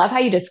it. And I love how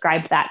you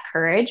described that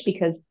courage,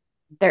 because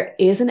there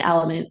is an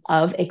element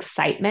of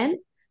excitement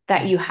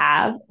that you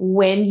have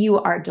when you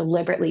are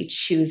deliberately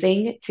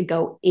choosing to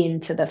go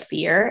into the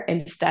fear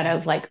instead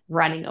of like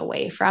running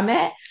away from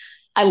it.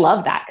 I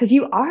love that because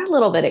you are a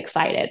little bit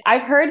excited.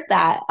 I've heard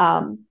that,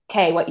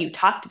 Kay, what you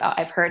talked about,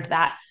 I've heard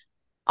that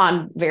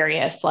on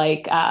various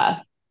like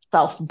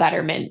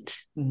self-betterment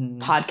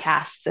Mm-hmm.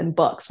 podcasts and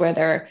books where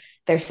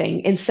they're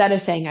saying, instead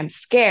of saying I'm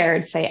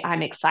scared, say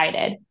I'm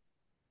excited.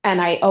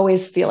 And I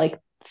always feel like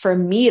for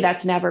me,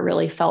 that's never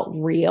really felt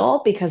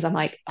real because I'm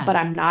like, Yeah. but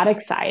I'm not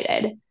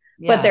excited.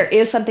 But Yeah. there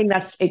is something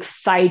that's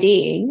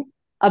exciting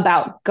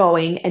about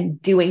going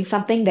and doing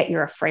something that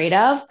you're afraid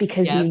of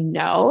because you Yep.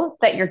 know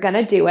that you're going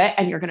to do it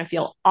and you're going to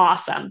feel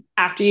awesome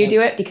after you Yep.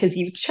 do it because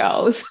you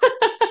chose.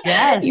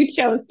 Yes. You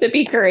chose to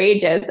be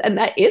courageous. And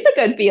that is a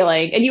good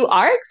feeling. And you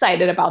are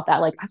excited about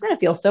that. Like, I'm going to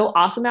feel so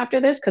awesome after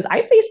this because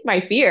I faced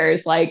my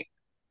fears. Like,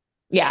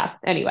 yeah,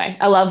 anyway,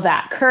 I love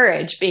that.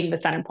 Courage being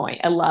the center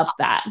point. I love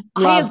that.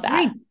 I Love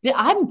that. agree.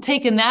 I'm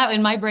taking that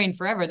in my brain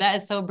forever. That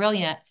is so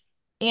brilliant.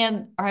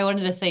 And or I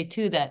wanted to say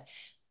too that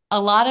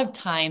a lot of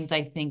times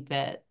I think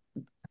that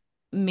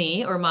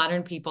me or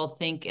modern people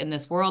think in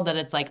this world that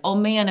it's like, oh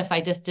man, if I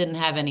just didn't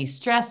have any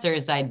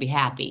stressors, I'd be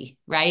happy,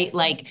 right?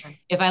 Like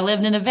if I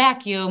lived in a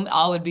vacuum,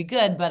 all would be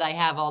good, but I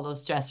have all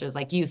those stressors,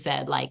 like you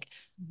said, like,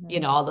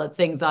 Mhm. all the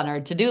things on our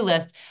to-do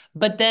list.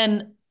 But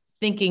then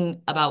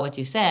thinking about what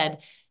you said,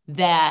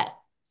 that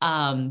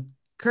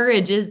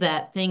courage is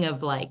that thing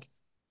of like,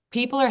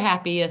 people are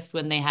happiest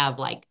when they have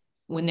like,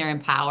 when they're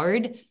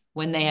empowered,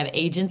 when they have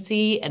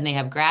agency and they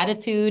have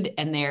gratitude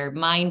and they're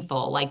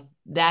mindful. Like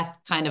that's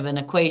kind of an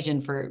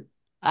equation for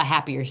a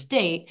happier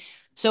state.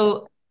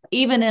 So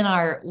even in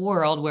our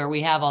world where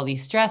we have all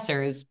these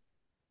stressors,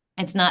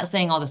 it's not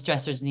saying all the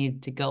stressors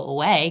need to go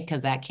away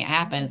because that can't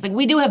happen. It's like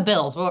we do have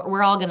bills.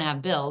 We're all going to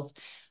have bills,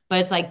 but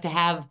it's like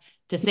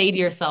to say to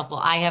yourself, well,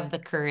 I have the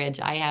courage,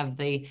 I have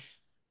the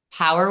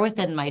power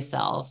within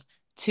myself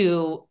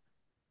to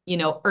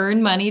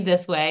earn money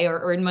this way or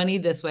earn money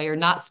this way or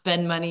not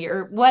spend money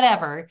or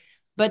whatever,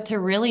 but to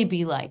really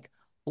be like,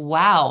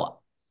 wow,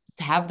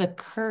 to have the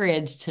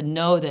courage to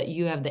know that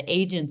you have the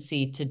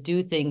agency to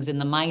do things in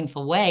the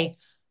mindful way.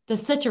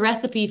 That's such a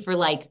recipe for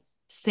like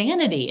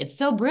sanity. It's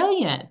so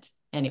brilliant.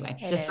 Anyway,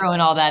 It just is. throwing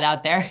all that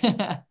out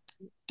there.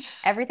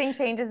 Everything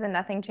changes and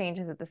nothing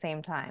changes at the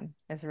same time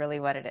is really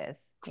what it is.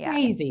 Yeah.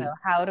 So Crazy.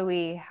 how do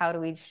we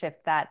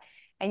shift that?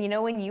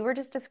 And when you were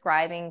just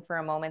describing for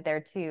a moment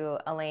there too,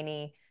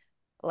 Eleni,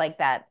 like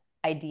that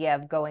idea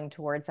of going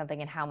towards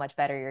something and how much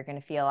better you're going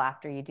to feel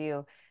after you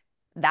do,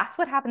 that's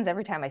what happens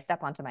every time I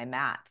step onto my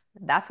mat.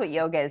 That's what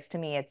yoga is to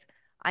me. It's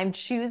I'm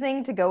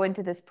choosing to go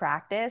into this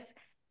practice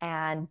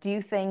and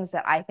do things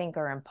that I think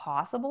are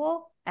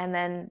impossible, and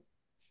then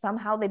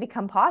somehow they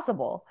become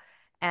possible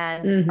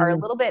and are a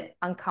Hmm. little bit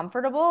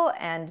uncomfortable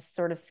and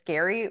sort of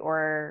scary,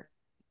 or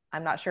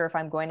I'm not sure if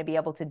I'm going to be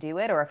able to do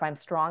it, or if I'm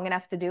strong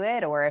enough to do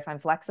it, or if I'm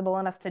flexible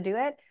enough to do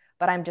it,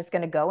 but I'm just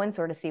going to go and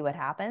sort of see what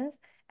happens.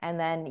 And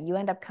then you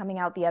end up coming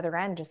out the other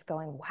end just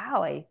going,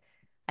 wow,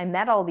 I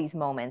met all these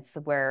moments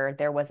where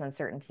there was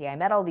uncertainty. I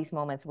met all these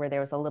moments where there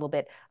was a little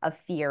bit of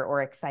fear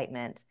or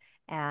excitement,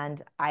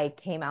 and I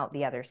came out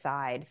the other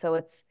side.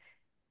 So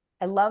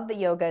I love that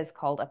yoga is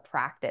called a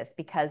practice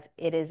because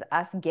it is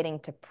us getting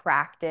to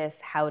practice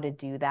how to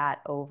do that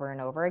over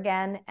and over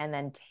again and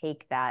then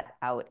take that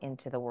out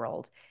into the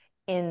world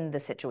in the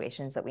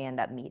situations that we end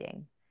up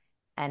meeting.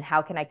 And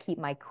how can I keep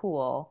my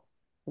cool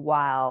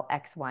while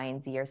X, Y,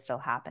 and Z are still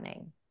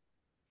happening?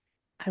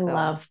 I So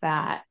love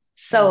that.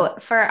 I love.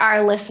 So for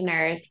our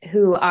listeners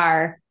who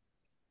are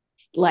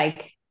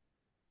like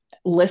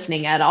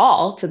listening at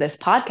all to this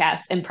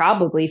podcast and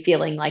probably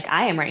feeling like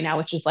I am right now,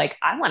 which is like,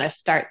 I want to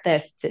start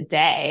this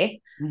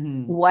today.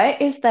 Mhm.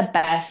 What is the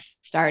best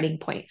starting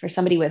point for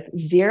somebody with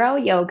zero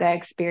yoga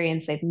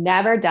experience? They've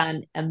never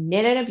done a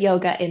minute of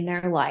yoga in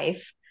their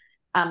life.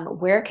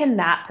 Where can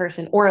that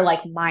person, or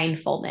like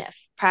mindfulness,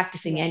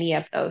 practicing Yeah. any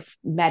of those,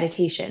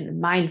 meditation,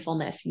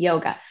 mindfulness,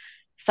 yoga,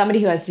 somebody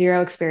who has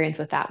zero experience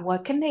with that,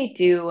 what can they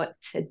do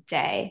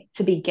today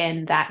to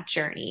begin that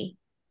journey?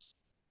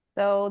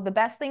 So the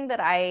best thing that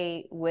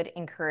I would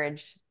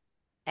encourage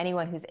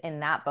anyone who's in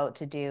that boat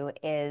to do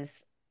is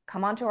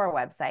come onto our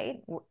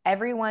website.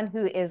 Everyone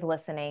who is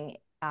listening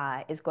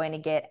is going to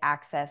get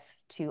access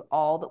to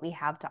all that we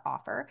have to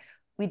offer.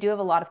 We do have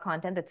a lot of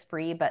content that's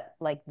free, but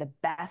like the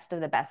best of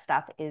the best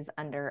stuff is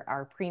under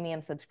our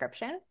premium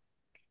subscription.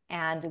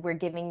 And we're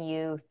giving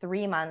you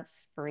 3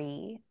 months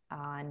free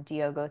on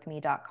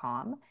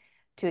diogowithme.com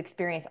to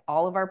experience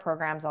all of our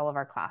programs, all of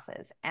our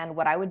classes. And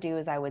what I would do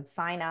is I would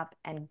sign up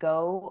and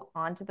go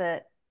onto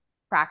the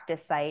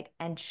practice site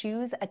and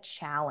choose a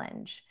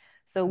challenge.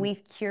 So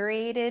we've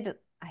curated,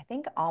 I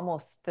think,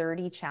 almost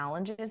 30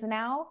 challenges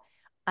now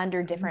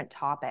under different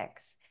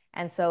topics.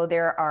 And so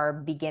there are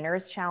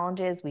beginners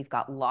challenges. We've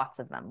got lots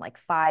of them, like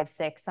 5,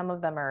 6. Some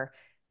of them are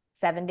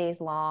 7 days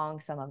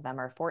long. Some of them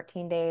are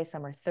 14 days.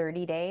 Some are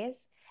 30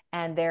 days.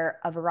 And they're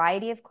a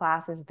variety of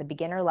classes at the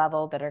beginner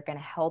level that are going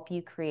to help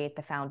you create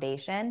the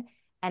foundation.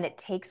 And it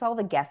takes all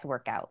the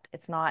guesswork out.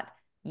 It's not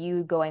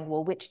you going,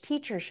 well, which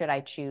teacher should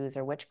I choose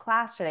or which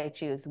class should I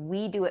choose?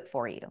 We do it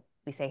for you.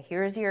 We say,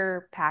 here's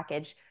your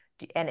package.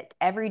 And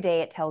every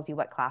day it tells you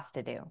what class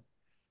to do.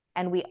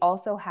 And we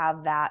also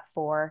have that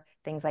for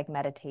things like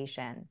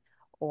meditation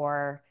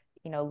or,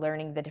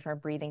 learning the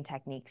different breathing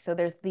techniques. So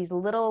there's these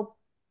little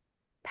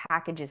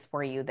packages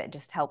for you that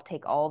just help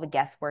take all the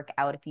guesswork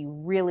out. If you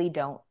really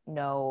don't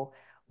know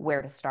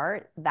where to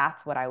start,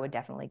 that's what I would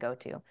definitely go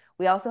to.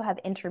 We also have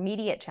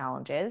intermediate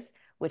challenges,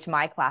 which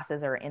my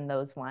classes are in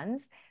those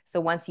ones.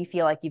 So once you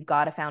feel like you've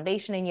got a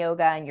foundation in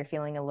yoga and you're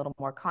feeling a little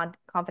more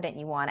confident,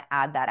 you want to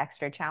add that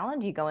extra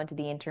challenge, you go into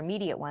the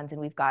intermediate ones, and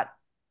we've got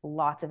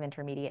lots of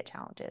intermediate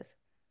challenges.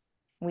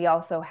 We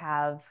also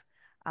have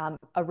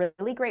a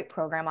really great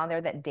program on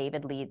there that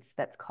David leads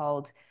that's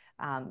called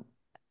um,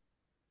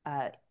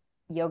 uh,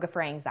 Yoga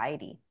for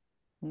Anxiety.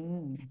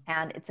 Mm.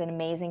 And it's an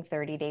amazing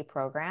 30-day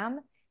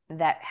program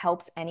that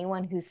helps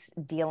anyone who's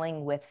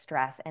dealing with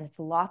stress. And it's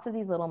lots of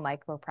these little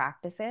micro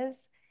practices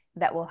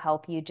that will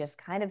help you just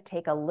kind of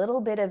take a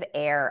little bit of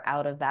air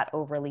out of that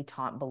overly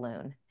taut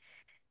balloon.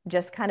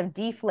 Just kind of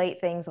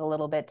deflate things a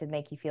little bit to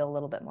make you feel a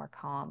little bit more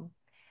calm.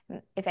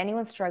 If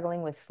anyone's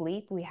struggling with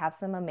sleep, we have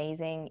some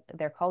amazing,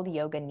 they're called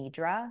yoga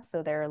nidra.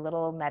 So they're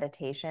little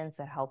meditations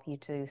that help you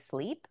to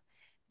sleep.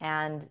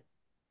 And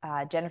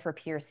Jennifer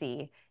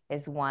Piercy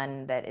is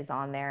one that is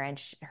on there,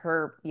 and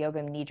her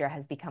yoga nidra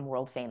has become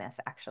world famous,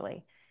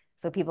 actually.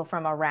 So people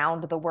from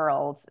around the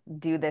world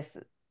do this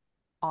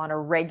on a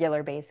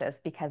regular basis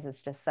because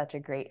it's just such a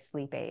great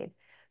sleep aid.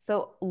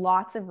 So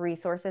lots of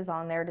resources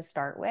on there to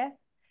start with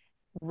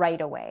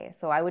right away.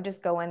 So I would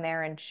just go in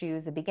there and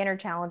choose a beginner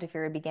challenge if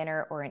you're a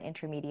beginner or an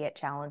intermediate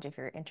challenge if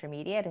you're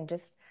intermediate, and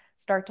just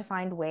start to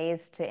find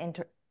ways to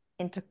inter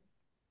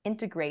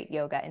integrate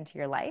yoga into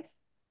your life.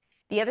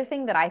 The other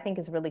thing that I think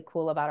is really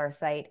cool about our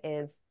site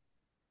is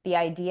the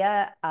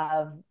idea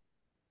of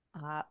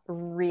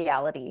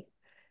reality.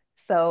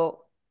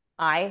 So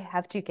I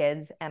have 2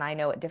 kids, and I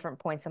know at different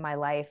points in my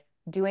life,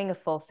 doing a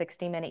full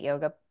 60-minute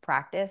yoga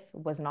practice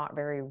was not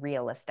very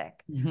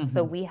realistic.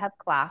 So we have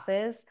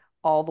classes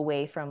all the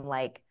way from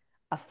like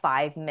a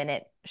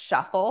 5-minute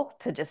shuffle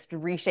to just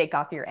reshake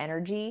off your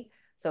energy.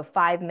 So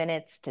 5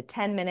 minutes to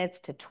 10 minutes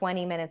to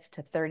 20 minutes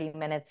to 30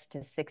 minutes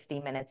to 60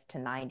 minutes to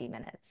 90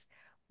 minutes.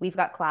 We've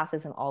got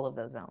classes in all of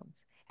those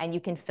zones, and you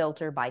can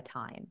filter by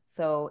time.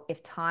 So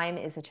if time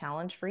is a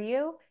challenge for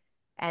you,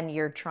 and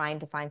you're trying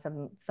to find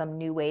some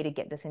new way to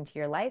get this into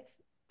your life,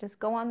 just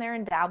go on there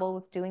and dabble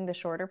with doing the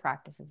shorter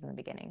practices in the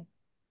beginning.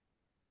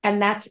 And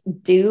that's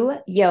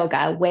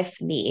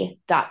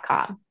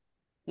doyogawithme.com.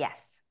 Yes.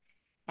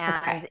 Okay.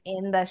 And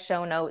in the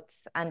show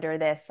notes under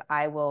this,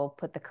 I will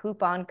put the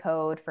coupon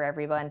code for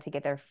everyone to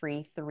get their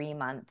free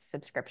 3-month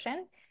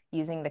subscription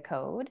using the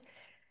code.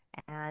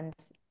 And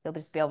you'll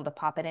just be able to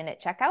pop it in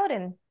at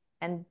checkout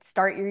and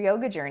start your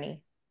yoga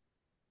journey.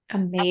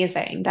 That's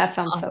Amazing. That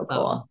sounds so awesome.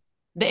 cool.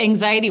 The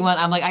anxiety one,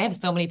 I'm like, I have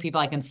so many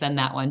people I can send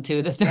that one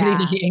to, the Yeah.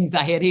 30-day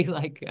anxiety,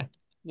 like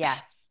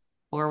Yes.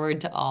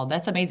 forward to all.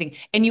 That's amazing.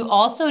 And you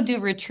also do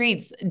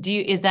retreats.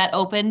 Is that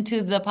open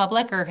to the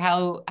public, or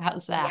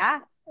how's that? Yeah,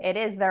 it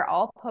is. They're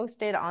all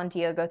posted on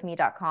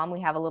yogaWithme.com.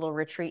 We have a little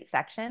retreat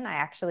section. I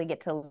actually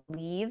get to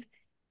leave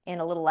in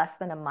a little less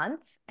than a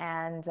month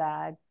and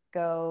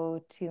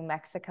go to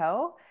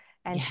Mexico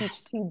and teach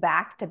Yes. 2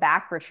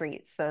 back-to-back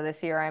retreats. So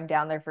this year I'm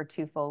down there for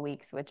 2 full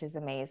weeks, which is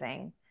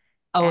amazing.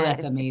 Oh, And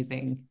that's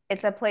amazing.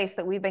 it's a place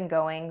that we've been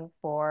going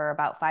for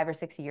about 5 or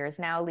 6 years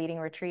now, leading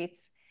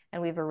retreats,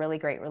 and we have a really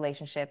great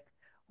relationship.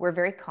 We're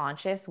very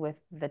conscious with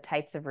the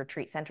types of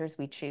retreat centers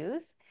we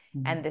choose.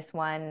 And Mhm. this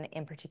one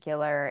in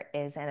particular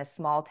is in a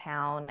small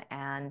town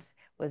and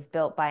was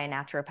built by a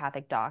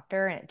naturopathic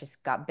doctor, and it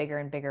just got bigger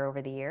and bigger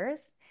over the years.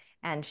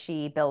 And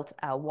she built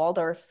a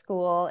Waldorf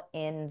school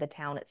in the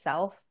town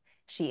itself.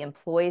 She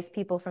employs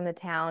people from the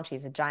town.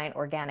 She's a giant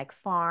organic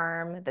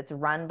farm that's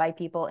run by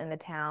people in the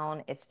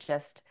town. It's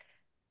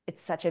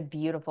such a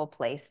beautiful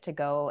place to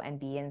go and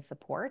be in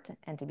support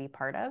and to be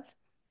part of.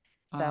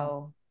 Oh,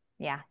 So,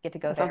 yeah, get to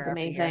go That sounds there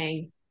every year.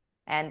 amazing.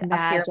 And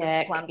up here in British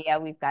Magic. Columbia,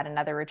 we've got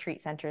another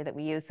retreat center that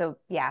we use. So,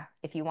 yeah,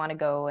 if you want to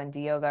go and do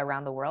yoga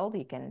around the world,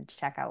 you can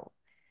check out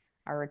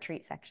our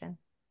retreat section.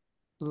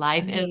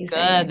 life is good.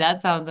 Amazing.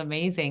 That sounds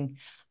amazing.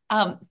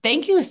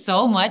 Thank you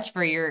so much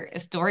for your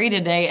story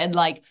today. And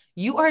like,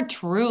 you are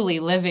truly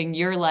living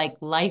your like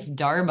life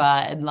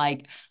dharma. And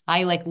like,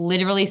 I like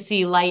literally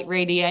see light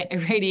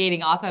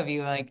radiating off of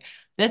you. Like,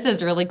 this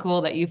is really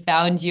cool that you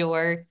found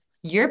your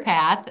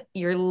path,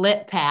 your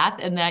lit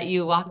path, and that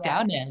you walked Yes.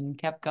 down it and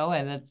kept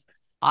going. That's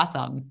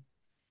awesome.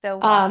 Still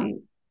walking.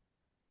 Um,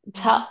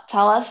 Mhm.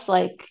 tell us,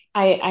 like,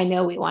 I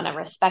know we want to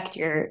respect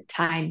your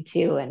time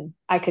too, and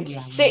I could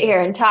Yeah. sit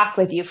here and talk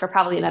with you for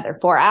probably another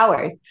 4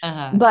 hours.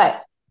 Uh-huh.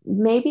 But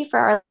maybe for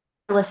our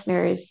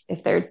listeners,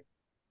 if they're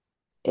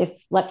if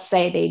let's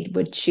say they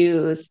would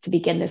choose to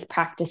begin this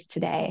practice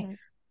today, Mhm.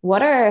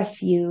 what are a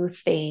few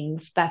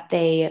things that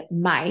they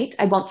might,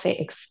 I won't say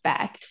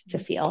expect to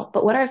feel,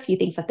 but what are a few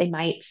things that they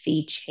might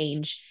see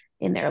change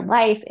in their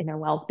life, in their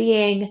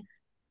well-being?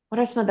 What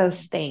are some of those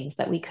things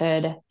that we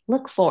could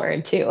look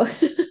forward to?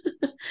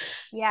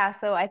 Yeah,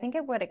 so I think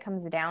what it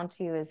comes down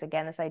to is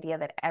again this idea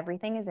that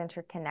everything is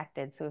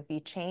interconnected. So if you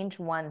change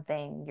one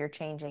thing, you're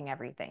changing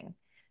everything.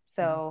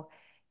 So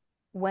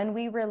when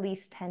we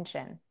release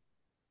tension,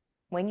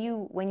 when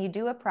you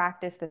do a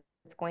practice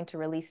that's going to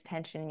release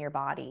tension in your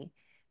body,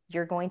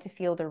 you're going to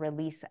feel the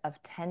release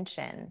of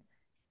tension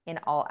in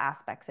all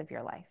aspects of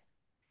your life.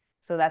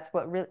 So that's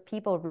what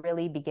people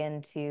really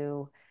begin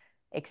to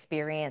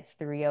experience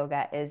through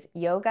yoga is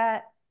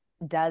yoga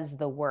does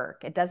the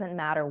work. It doesn't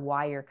matter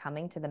why you're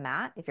coming to the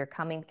mat. If you're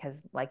coming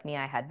because like me,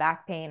 I had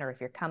back pain, or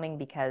if you're coming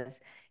because,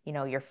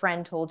 your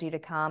friend told you to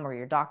come, or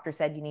your doctor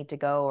said you need to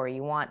go, or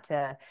you want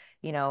to,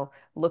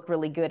 look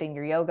really good in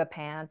your yoga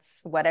pants,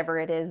 whatever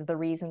it is, the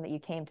reason that you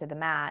came to the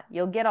mat,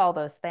 you'll get all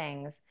those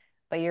things,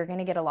 but you're going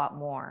to get a lot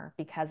more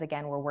because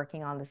again, we're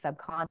working on the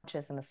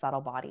subconscious and the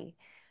subtle body.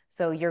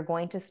 So you're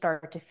going to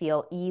start to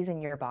feel ease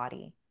in your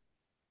body.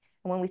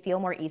 And when we feel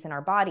more ease in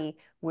our body,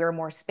 we're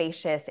more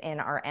spacious in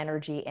our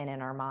energy and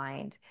in our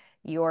mind.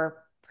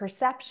 Your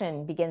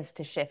perception begins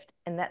to shift.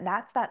 And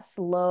that's that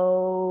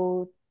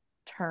slow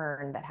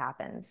turn that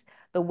happens.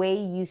 The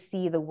way you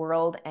see the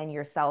world and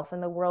yourself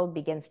in the world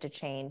begins to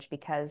change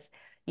because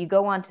you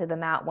go onto the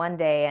mat one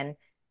day and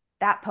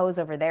that pose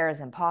over there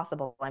is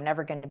impossible. I'm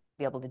never going to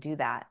be able to do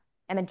that.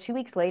 And then 2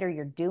 weeks later,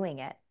 you're doing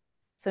it.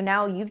 So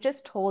now you've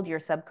just told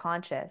your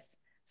subconscious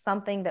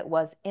something that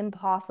was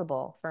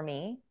impossible for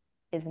me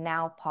is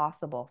now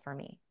possible for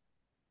me.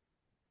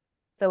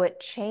 So it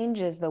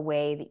changes the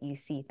way that you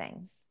see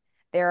things.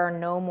 There are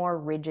no more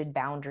rigid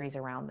boundaries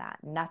around that.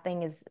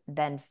 Nothing is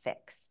then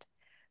fixed.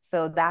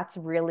 So that's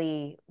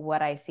really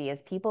what I see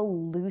as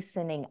people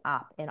loosening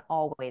up in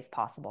all ways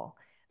possible.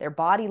 Their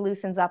body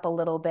loosens up a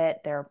little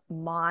bit, their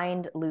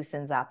mind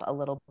loosens up a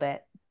little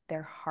bit,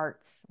 their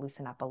hearts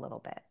loosen up a little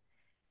bit.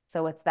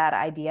 So it's that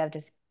idea of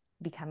just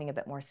becoming a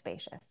bit more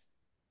spacious.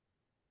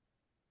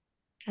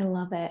 I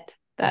love it.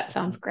 That's That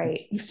sounds awesome.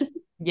 great.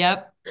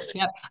 Yep.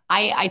 Yep.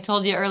 I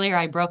told you earlier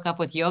I broke up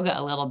with yoga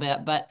a little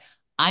bit, but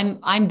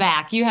I'm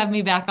back. You have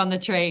me back on the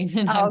train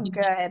and Oh,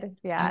 good. I'm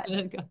Yeah.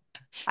 gonna go.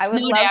 I would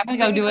Snow day. love I'm gonna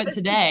for go you do to it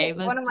today. take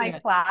one Let's of do my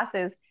it.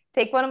 classes.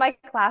 Take one of my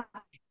classes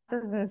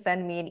and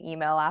send me an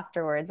email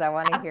afterwards. I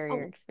want to hear your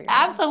Absolutely. experience.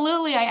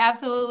 Absolutely. I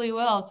absolutely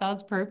will.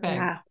 Sounds perfect.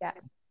 Yeah. Yeah.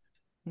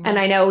 And Yep.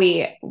 I know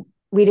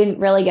we didn't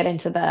really get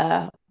into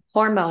the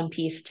hormone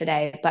piece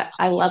today, but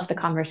I love the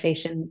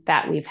conversation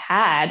that we've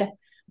had.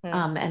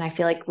 Hmm. And I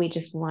feel like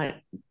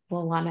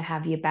we'll want to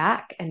have you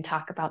back and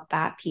talk about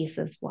that piece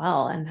as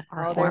well and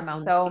our Oh, there's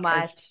hormones so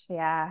because much.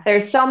 Yeah.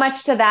 there's so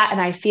much to that.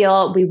 And I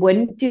feel we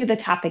wouldn't do the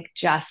topic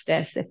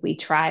justice if we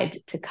tried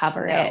to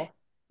cover it No.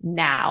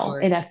 now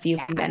Sure. in a few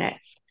Yeah.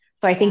 minutes.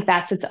 So I Yeah. think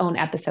that's its own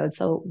episode.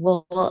 So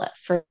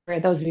for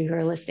those of you who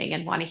are listening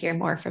and want to hear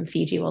more from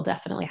Fiji, we'll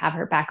definitely have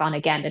her back on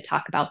again to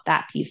talk about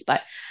that piece.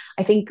 But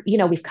I think,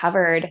 we've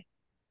covered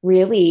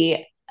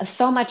really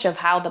so much of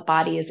how the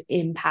body is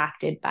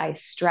impacted by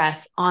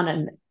stress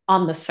on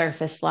the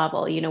surface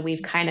level.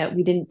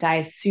 We didn't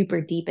dive super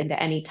deep into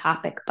any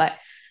topic, but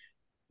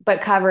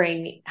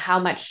covering how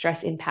much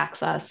stress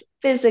impacts us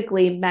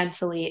physically,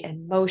 mentally,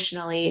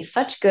 emotionally,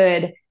 such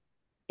good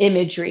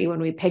imagery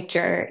when we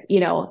picture,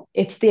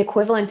 it's the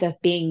equivalent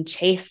of being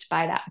chased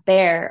by that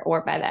bear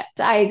or by that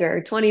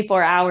tiger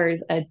 24 hours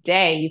a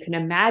day. You can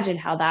imagine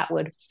how that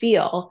would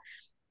feel.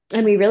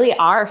 And we really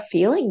are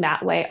feeling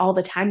that way all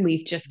the time.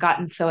 We've just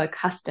gotten so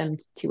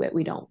accustomed to it,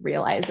 we don't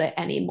realize it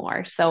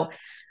anymore. So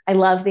I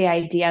love the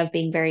idea of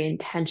being very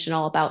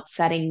intentional about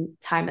setting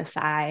time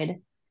aside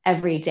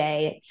every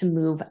day to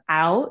move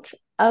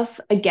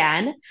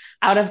again,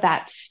 out of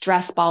that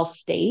stress ball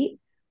state.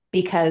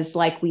 Because,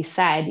 like we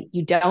said,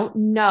 you don't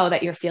know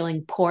that you're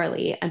feeling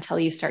poorly until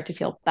you start to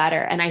feel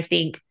better. And I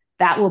think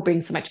that will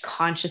bring so much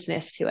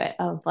consciousness to it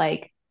of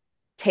like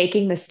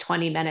taking this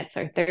 20 minutes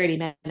or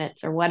 30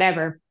 minutes or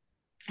whatever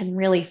and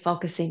really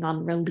focusing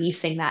on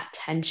releasing that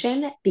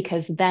tension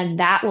because then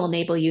that will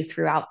enable you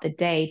throughout the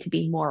day to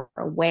be more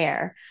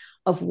aware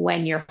of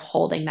when you're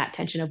holding that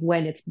tension, of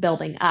when it's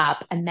building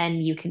up. And then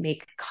you can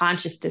make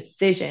conscious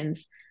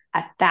decisions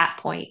at that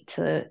point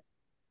to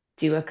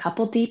do a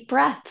couple deep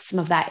breaths, some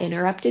of that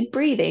interrupted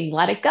breathing,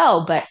 let it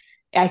go. But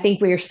I think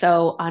we are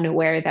so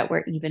unaware that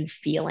we're even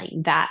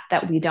feeling that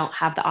we don't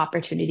have the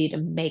opportunity to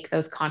make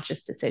those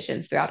conscious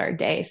decisions throughout our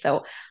day.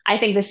 So I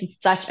think this is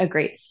such a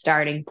great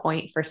starting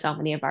point for so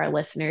many of our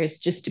listeners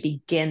just to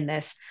begin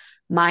this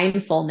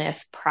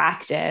mindfulness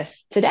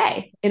practice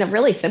today in a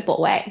really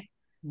simple way.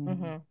 Mhm.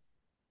 Hmm.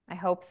 I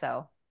hope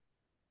so.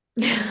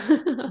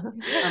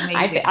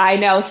 Amazing. I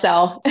know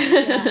so.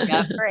 Yeah.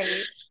 Yep.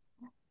 Great.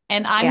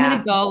 And I'm gonna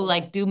Yeah. go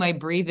like do my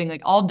breathing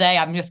like all day.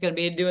 I'm just gonna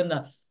be doing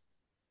the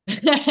I'm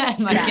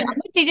Yeah. gonna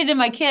teach it to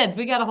my kids.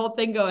 We got a whole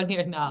thing going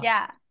here now.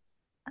 Yeah.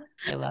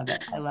 I love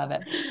it. I love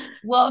it.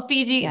 Well,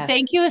 Fiji, Yes.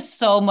 thank you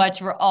so much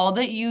for all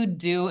that you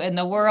do in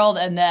the world,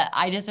 and that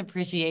I just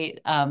appreciate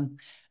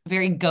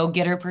very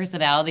go-getter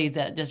personalities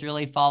that just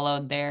really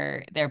followed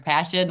their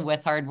passion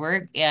with hard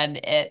work, and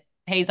it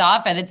pays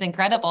off, and it's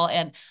incredible.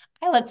 And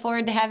I look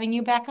forward to having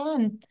you back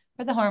on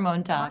for the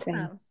hormone talk. Awesome.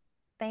 Awesome.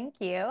 Thank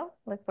you.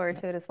 Look forward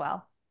Yep. to it as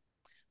well.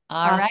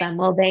 All right. Awesome.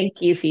 Well,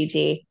 thank you,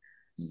 Fiji.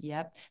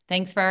 Yep.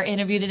 Thanks for our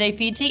interview today,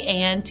 Fiji,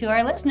 and to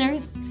our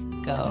listeners,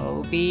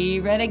 go be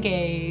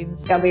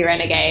renegades. Go be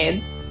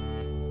renegades.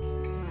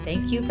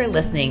 Thank you for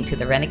listening to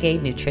the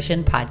Renegade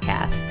Nutrition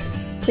Podcast.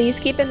 Please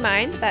keep in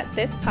mind that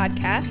this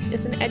podcast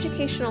is an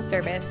educational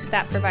service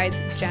that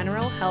provides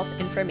general health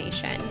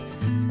information.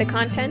 The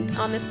content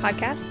on this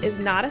podcast is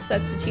not a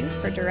substitute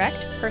for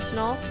direct,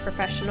 personal,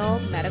 professional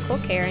medical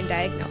care and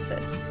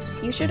diagnosis.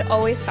 You should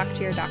always talk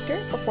to your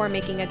doctor before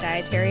making a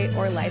dietary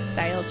or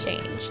lifestyle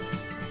change.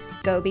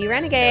 Go be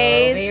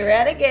renegades! Go be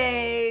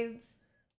renegades!